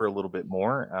hope for a little bit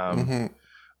more,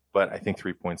 but I think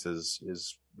 3 points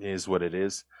is what it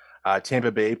is.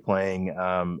 Tampa Bay playing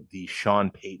the Sean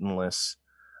Payton-less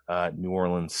New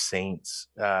Orleans Saints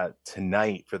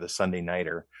tonight for the Sunday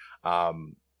nighter.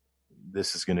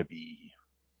 This is going to be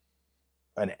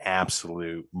an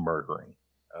absolute murdering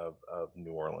of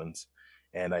New Orleans,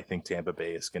 and I think Tampa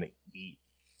Bay is going to eat.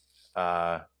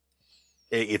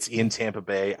 It's in Tampa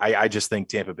Bay. I just think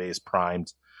Tampa Bay is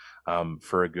primed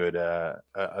for a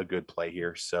good play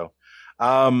here. So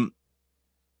I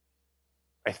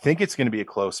think it's going to be a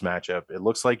close matchup. It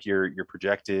looks like you're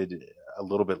projected a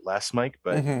little bit less, Mike,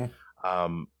 but Mhm.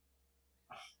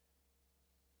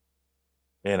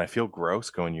 man, I feel gross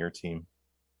going your team.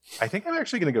 I think I'm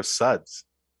actually going to go Suds.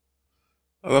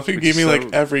 I love if you Which give me is like so-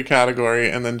 every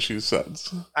category and then choose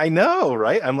Suds. I know,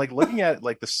 right? I'm like looking at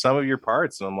like the sum of your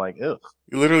parts, and I'm like, ugh.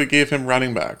 You literally gave him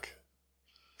running back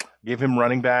Give him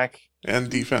running back. and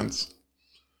defense.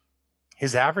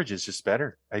 His average is just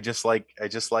better. I just like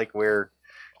where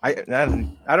I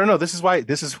don't know. This is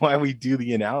why we do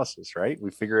the analysis, right? We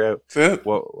figure out That's it.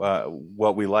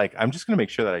 what we like. I'm just gonna make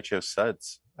sure that I chose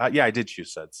Suds. Yeah, I did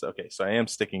choose Suds. Okay, so I am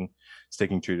sticking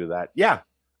true to that. Yeah.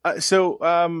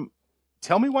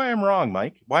 Tell me why I'm wrong,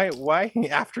 Mike. Why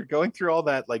after going through all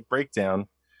that like breakdown,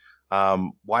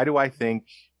 why do I think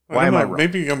why am I wrong?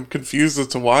 Maybe I'm confused as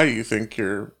to why you think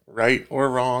you're right or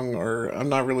wrong, or I'm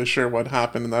not really sure what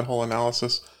happened in that whole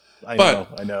analysis. I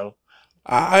but- know.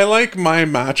 I like my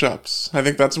matchups. I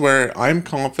think that's where I'm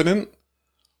confident.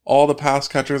 All the pass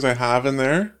catchers I have in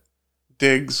there,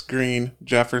 Diggs, Green,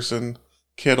 Jefferson,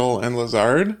 Kittle, and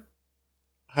Lazard,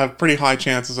 have pretty high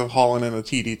chances of hauling in a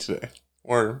TD today,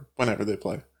 or whenever they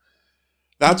play.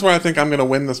 That's where I think I'm going to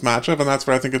win this matchup, and that's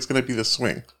where I think it's going to be the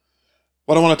swing.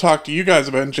 What I want to talk to you guys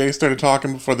about, and Jay started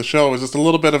talking before the show, is just a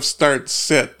little bit of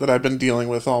start-sit that I've been dealing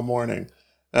with all morning.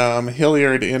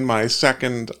 Hilliard in my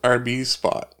second RB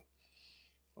spot.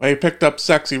 I picked up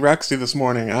Sexy Rexy this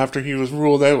morning after he was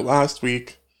ruled out last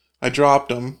week. I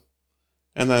dropped him,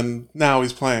 and then now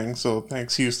he's playing, so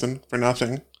thanks Houston for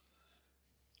nothing.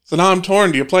 So now I'm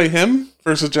torn. Do you play him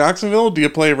versus Jacksonville? Do you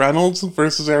play Reynolds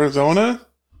versus Arizona?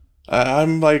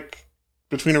 I'm like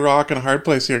between a rock and a hard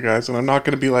place here, guys, and I'm not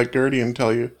going to be like Gertie and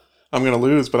tell you I'm going to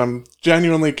lose, but I'm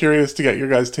genuinely curious to get your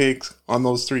guys' takes on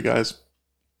those three guys.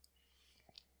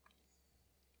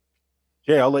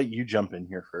 Jay, I'll let you jump in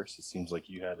here first. It seems like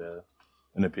you had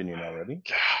an opinion already.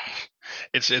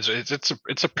 It's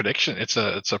a prediction. It's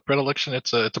a predilection.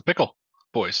 It's a pickle,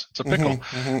 boys. It's a pickle.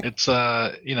 Mhm. It's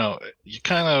you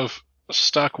kind of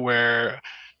stuck where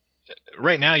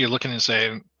right now you're looking and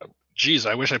saying, geez,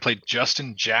 I wish I played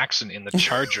Justin Jackson in the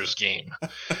Chargers game,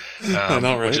 I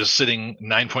know, right? which is sitting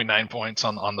 9.9 points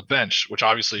on the bench, which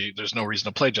obviously there's no reason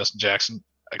to play Justin Jackson,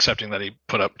 excepting that he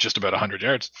put up just about 100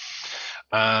 yards.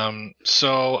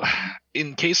 So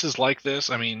in cases like this,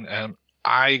 I mean,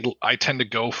 I tend to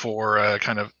go for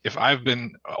kind of, if I've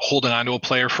been holding on to a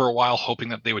player for a while, hoping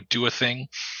that they would do a thing,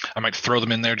 I might throw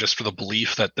them in there just for the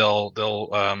belief that they'll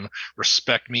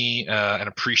respect me and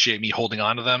appreciate me holding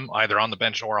on to them, either on the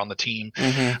bench or on the team,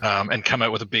 and come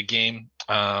out with a big game.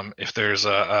 If there's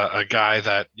a guy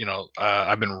that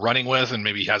I've been running with and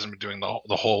maybe he hasn't been doing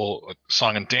the whole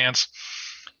song and dance,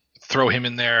 throw him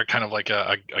in there, kind of like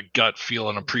a gut feel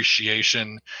and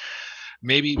appreciation.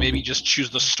 Maybe just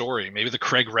choose the story. Maybe the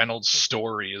Craig Reynolds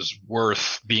story is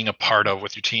worth being a part of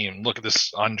with your team. Look at this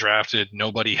undrafted,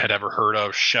 nobody had ever heard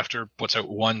of. Schefter puts out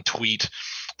one tweet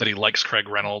that he likes Craig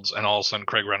Reynolds, and all of a sudden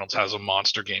Craig Reynolds has a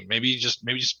monster game. Maybe just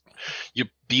you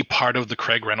be part of the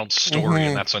Craig Reynolds story,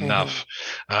 and that's enough.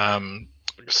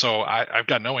 So I've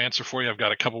got no answer for you. I've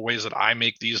got a couple ways that I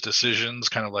make these decisions,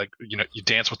 kind of like, you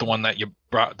dance with the one that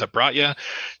brought you.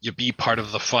 You be part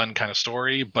of the fun kind of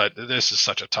story, but this is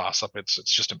such a toss up. It's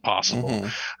just impossible.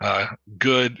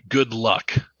 Good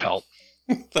luck, Pelt.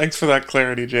 Thanks for that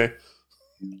clarity, Jay.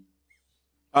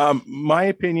 My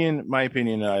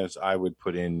opinion is I would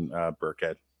put in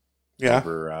Burkhead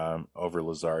over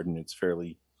Lazard, and it's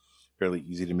fairly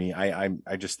easy to me.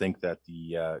 I just think that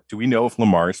do we know if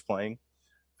Lamar is playing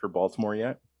for Baltimore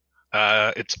yet?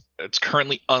 It's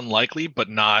currently unlikely, but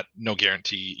no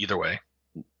guarantee either way.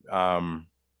 I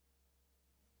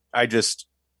just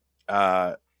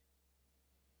I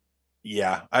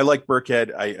like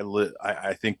Burkhead.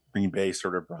 I think Green Bay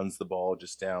sort of runs the ball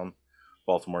just down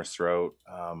Baltimore's throat.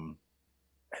 I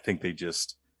think they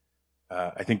just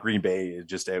I think Green Bay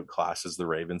just outclasses the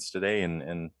Ravens today,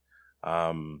 and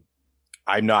I'm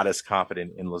not as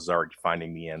confident in Lazard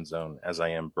finding the end zone as I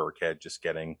am Burkhead just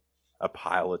getting a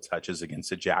pile of touches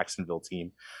against a Jacksonville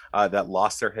team that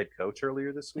lost their head coach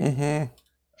earlier this week.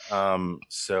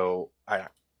 So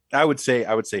I would say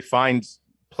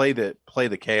play the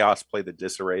chaos, play the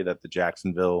disarray that the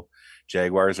Jacksonville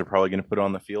Jaguars are probably going to put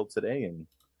on the field today, and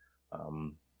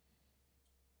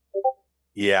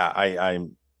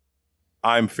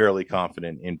I'm fairly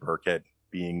confident in Burkhead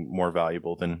being more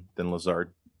valuable than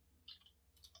Lazard.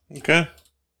 Okay.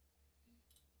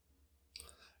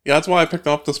 Yeah, that's why I picked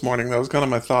him up this morning. That was kind of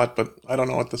my thought, but I don't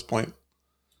know at this point.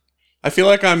 I feel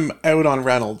like I'm out on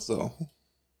Reynolds, though.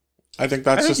 I think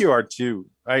I that's think just. you are too.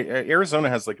 Arizona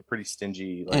has like a pretty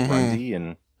stingy like run Mhm. D,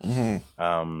 and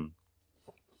Mhm.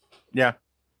 yeah,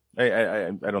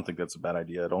 I don't think that's a bad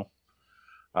idea at all.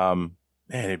 Man,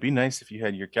 it'd be nice if you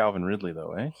had your Calvin Ridley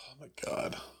though, eh? Oh my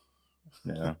god.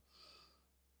 Yeah.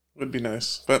 Would be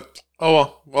nice. But, oh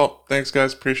well. Well, thanks,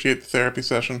 guys. Appreciate the therapy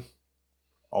session.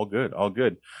 All good, all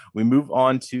good. We move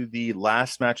on to the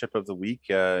last matchup of the week.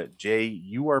 Jay,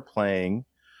 you are playing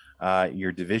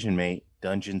your division mate,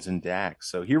 Dungeons and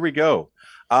Dax. So here we go.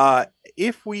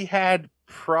 If we had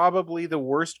probably the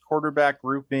worst quarterback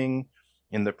grouping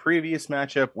in the previous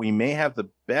matchup, we may have the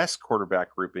best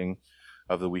quarterback grouping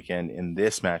of the weekend in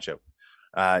this matchup.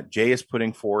 Jay is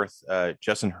putting forth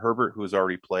Justin Herbert, who has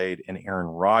already played, and Aaron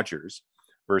Rodgers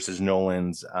versus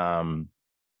Nolan's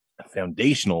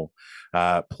foundational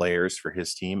players for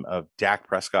his team of Dak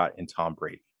Prescott and Tom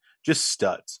Brady. Just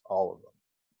studs, all of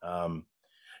them.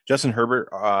 Justin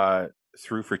Herbert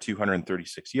threw for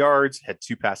 236 yards, had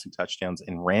 2 passing touchdowns,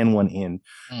 and ran one in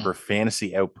for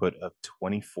fantasy output of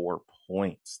 24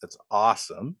 points. That's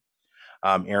awesome.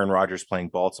 Aaron Rodgers playing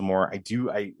Baltimore.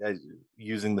 I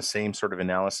using the same sort of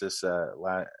analysis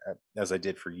as I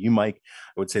did for you, Mike.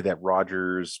 I would say that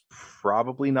Rodgers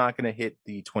probably not going to hit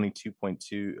the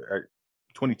 22.2 or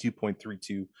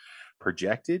 22.32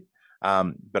 projected,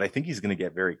 but I think he's going to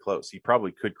get very close. He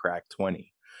probably could crack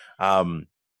 20.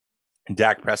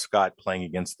 Dak Prescott playing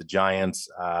against the Giants.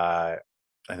 I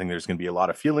think there's going to be a lot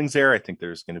of feelings there. I think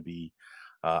there's going to be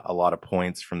a lot of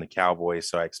points from the Cowboys,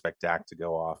 so I expect Dak to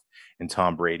go off. And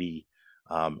Tom Brady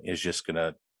is just going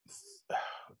to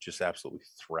just absolutely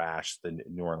thrash the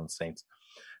New Orleans Saints.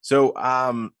 So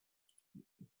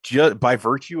just by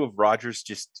virtue of Rodgers,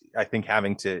 just I think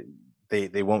having to,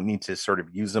 they won't need to sort of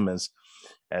use them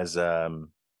as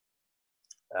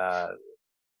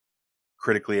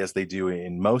critically as they do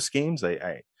in most games.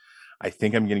 I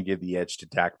think I'm going to give the edge to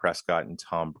Dak Prescott and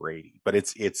Tom Brady, but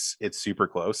it's super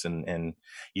close, and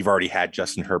you've already had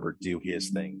Justin Herbert do his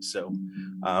thing. So,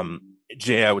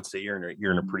 Jay, I would say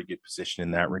you're in a pretty good position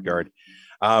in that regard.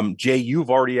 Jay, you've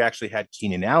already actually had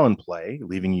Keenan Allen play,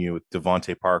 leaving you with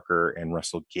Devontae Parker and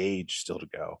Russell Gage still to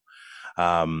go.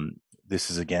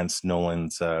 This is against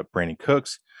Nolan's Brandon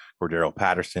Cooks, Cordero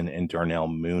Patterson, and Darnell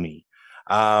Mooney.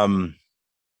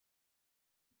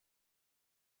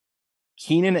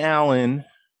 Keenan Allen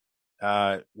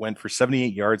went for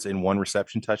 78 yards and 1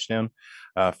 reception touchdown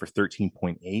for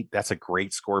 13.8. That's a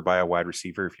great score by a wide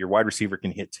receiver. If your wide receiver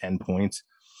can hit 10 points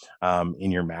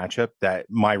in your matchup, that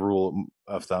my rule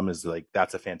of thumb is like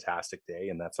that's a fantastic day,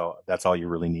 and that's all you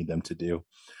really need them to do.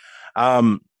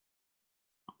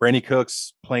 Brandon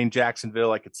Cooks playing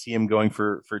Jacksonville, I could see him going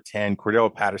for 10.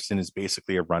 Cordell Patterson is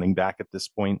basically a running back at this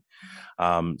point,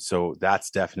 so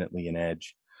that's definitely an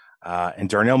edge. And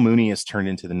Darnell Mooney has turned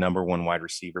into the number 1 wide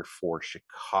receiver for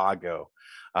Chicago.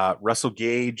 Russell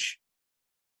Gage,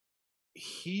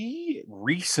 he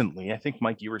recently, I think,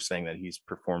 Mike, you were saying that he's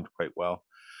performed quite well.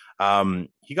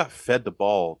 He got fed the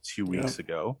ball 2 weeks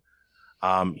ago.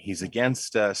 He's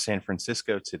against San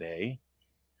Francisco today.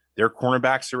 Their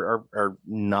cornerbacks are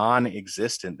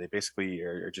non-existent. They basically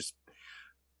are just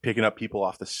picking up people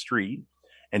off the street.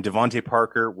 And Devontae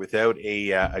Parker without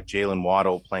a Jalen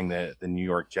Waddle playing the New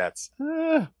York Jets.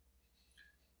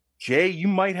 Jay, you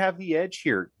might have the edge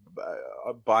here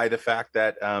by the fact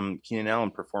that Keenan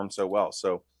Allen performed so well.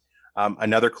 So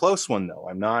another close one, though.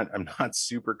 I'm not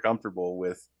super comfortable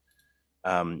with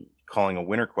calling a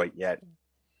winner quite yet.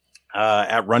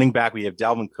 At running back, we have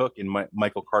Dalvin Cook and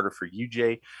Michael Carter for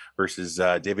UJ versus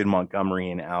David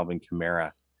Montgomery and Alvin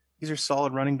Kamara. These are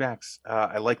solid running backs.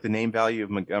 I like the name value of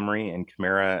Montgomery and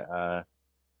Kamara.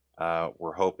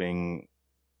 We're hoping,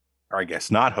 or I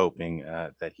guess not hoping,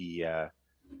 that he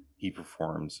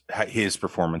performs. His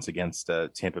performance against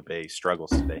Tampa Bay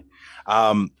struggles today.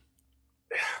 God,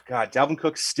 Dalvin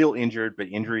Cook's still injured, but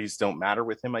injuries don't matter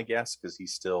with him, I guess, because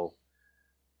he's still.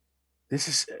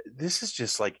 This is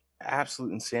just like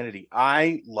absolute insanity.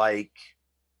 I like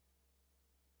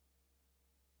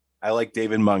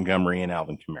David Montgomery and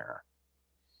Alvin Kamara.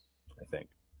 I think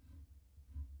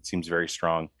it seems very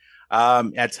strong.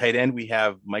 At tight end, we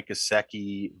have Mike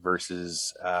Gesicki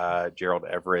versus Gerald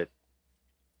Everett.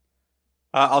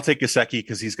 I'll take Gesicki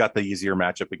because he's got the easier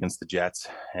matchup against the Jets,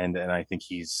 and I think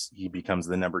he becomes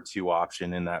the number 2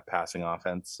 option in that passing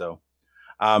offense. So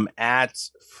at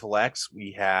flex,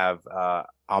 we have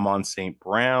Amon St.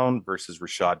 Brown versus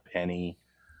Rashad Penny.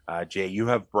 Jay, you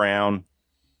have Brown.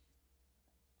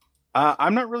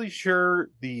 I'm not really sure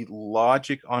the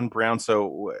logic on Brown.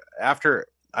 So after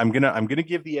I'm gonna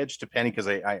give the edge to Penny because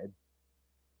I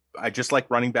just like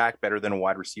running back better than a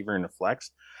wide receiver in a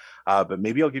flex. But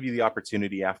maybe I'll give you the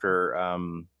opportunity after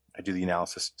I do the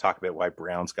analysis to talk about why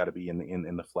Brown's got to be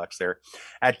in the flex there.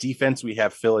 At defense, we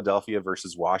have Philadelphia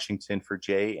versus Washington for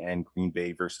Jay and Green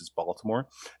Bay versus Baltimore.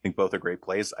 I think both are great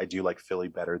plays. I do like Philly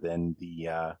better than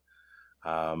the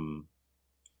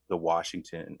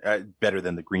Washington, better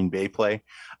than the Green Bay play.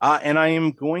 And I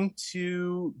am going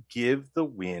to give the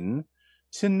win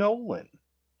to Nolan.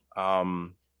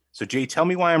 So Jay, tell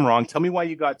me why I'm wrong. Tell me why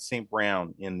you got St.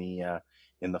 Brown in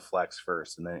the flex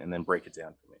first, and then break it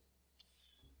down for me.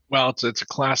 Well, it's a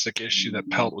classic issue that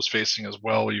Pelt was facing as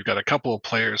well. You've got a couple of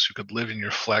players who could live in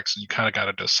your flex, and you kind of got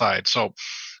to decide. So,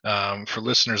 for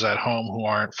listeners at home who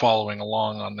aren't following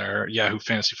along on their Yahoo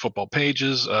Fantasy Football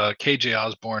pages, KJ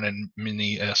Osborne in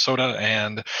Minnesota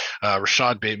and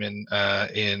Rashad Bateman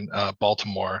in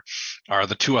Baltimore are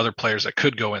the two other players that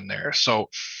could go in there. So,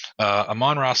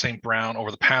 Amon-Ra St. Brown over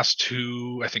the past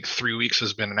 3 weeks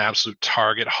has been an absolute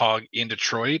target hog in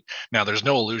Detroit. Now, there's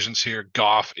no illusions here.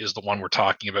 Goff is the one we're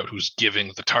talking about who's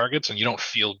giving the targets, and you don't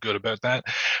feel good about that.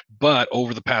 But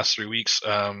over the past 3 weeks,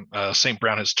 St.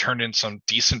 Brown has turned in some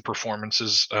decent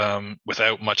performances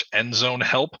without much end zone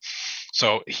help.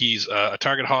 So he's a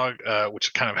target hog,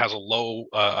 which kind of has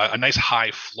a nice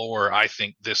high floor, I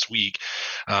think, this week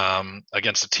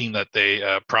against a team that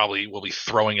they probably will be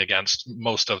throwing against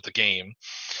most of the game.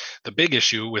 The big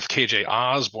issue with KJ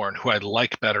Osborne, who I'd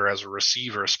like better as a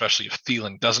receiver, especially if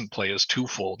Thielen doesn't play, is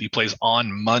twofold. He plays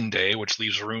on Monday, which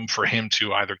leaves room for him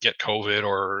to either get COVID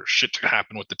or shit to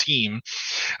happen with the team.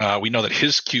 We know that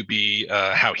his QB,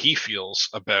 how he feels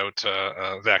about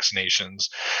vaccinations,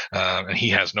 and he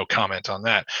has no comment on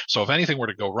that. So if anything were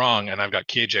to go wrong and I've got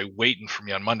KJ waiting for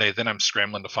me on Monday, then I'm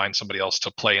scrambling to find somebody else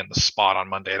to play in the spot on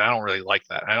Monday. And I don't really like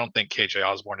that. I don't think KJ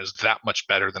Osborne is that much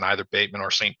better than either Bateman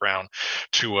or St. Brown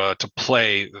to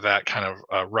play that kind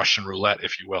of Russian roulette,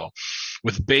 if you will.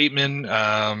 With Bateman,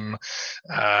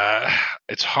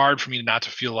 it's hard for me not to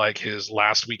feel like his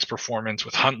last week's performance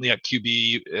with Huntley at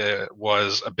QB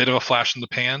was a bit of a flash in the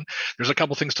pan. There's a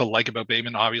couple things to like about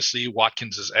Bateman. Obviously,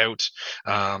 Watkins is out,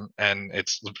 and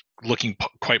it's looking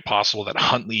quite possible that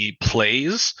Huntley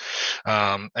plays,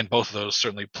 and both of those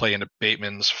certainly play into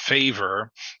Bateman's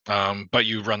favor, but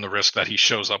you run the risk that he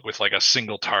shows up with like a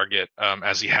single target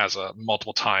as he has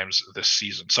multiple times this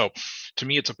season. So to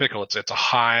me, it's a pickle. It's a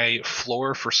high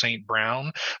floor for St.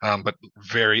 Brown, but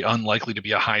very unlikely to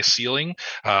be a high ceiling,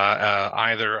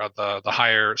 either the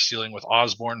higher ceiling with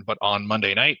Osborne, but on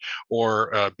Monday night,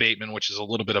 or Bateman, which is a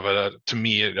little bit of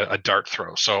a dart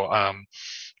throw. So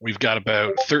we've got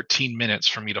about 13 minutes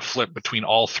for me to flip between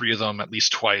all three of them at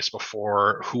least twice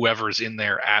before whoever's in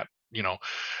there at,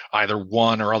 either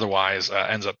one or otherwise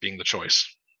ends up being the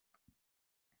choice.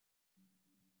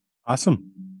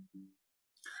 Awesome.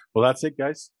 Well, that's it,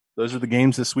 guys. Those are the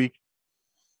games this week.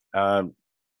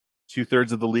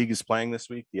 2/3 of the league is playing this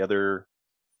week. The other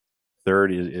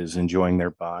third is enjoying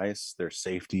their buys, their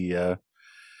safety,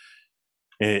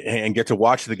 and get to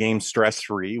watch the game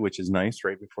stress-free, which is nice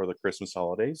right before the Christmas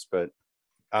holidays. But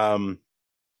I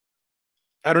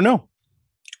don't know.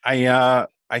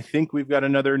 I think we've got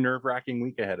another nerve-wracking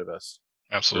week ahead of us.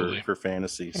 Absolutely. For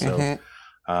fantasy. So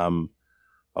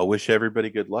I'll wish everybody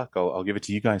good luck. I'll give it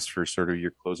to you guys for sort of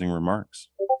your closing remarks.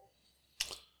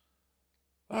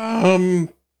 Go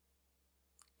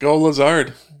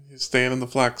Lazard. He's staying in the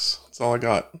flex. That's all I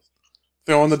got.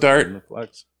 Throwing the dart. In the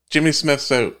flex. Jimmy Smith's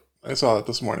out. I saw that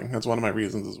this morning. That's one of my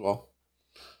reasons as well.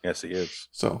 Yes, he is.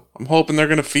 So I'm hoping they're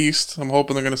going to feast. I'm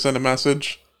hoping they're going to send a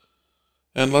message.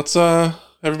 And let's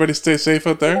everybody stay safe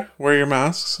out there. Wear your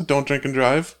masks. Don't drink and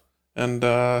drive. And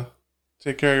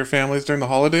take care of your families during the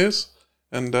holidays.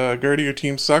 And Gertie, your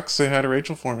team sucks. Say hi to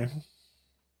Rachel for me.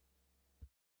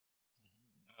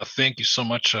 Thank you so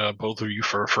much, both of you,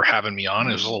 for having me on.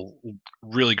 It was a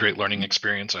really great learning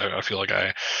experience. I feel like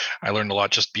I learned a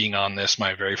lot just being on this,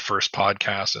 my very first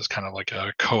podcast as kind of like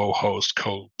a co-host,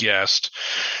 co-guest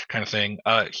kind of thing.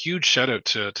 Huge shout out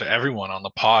to everyone on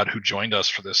the pod who joined us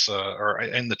for this, or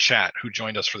in the chat who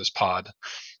joined us for this pod.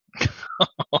 And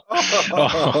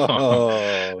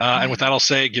with that, I'll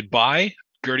say goodbye.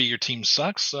 Gertie, your team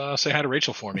sucks. Say hi to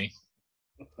Rachel for me.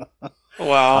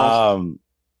 Wow.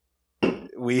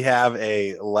 We have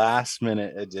a last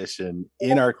minute addition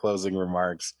in our closing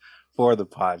remarks for the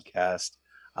podcast.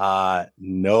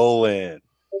 Nolan,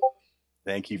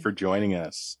 thank you for joining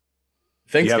us.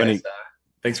 Thanks, guys.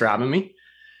 Thanks for having me.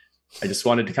 I just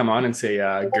wanted to come on and say,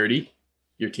 Gertie,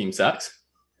 your team sucks.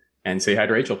 And say hi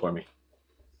to Rachel for me.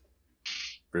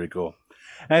 Pretty cool.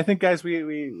 I think, guys,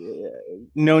 we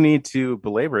no need to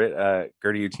belabor it.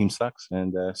 Gertie, your team sucks,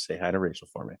 and say hi to Rachel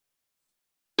for me.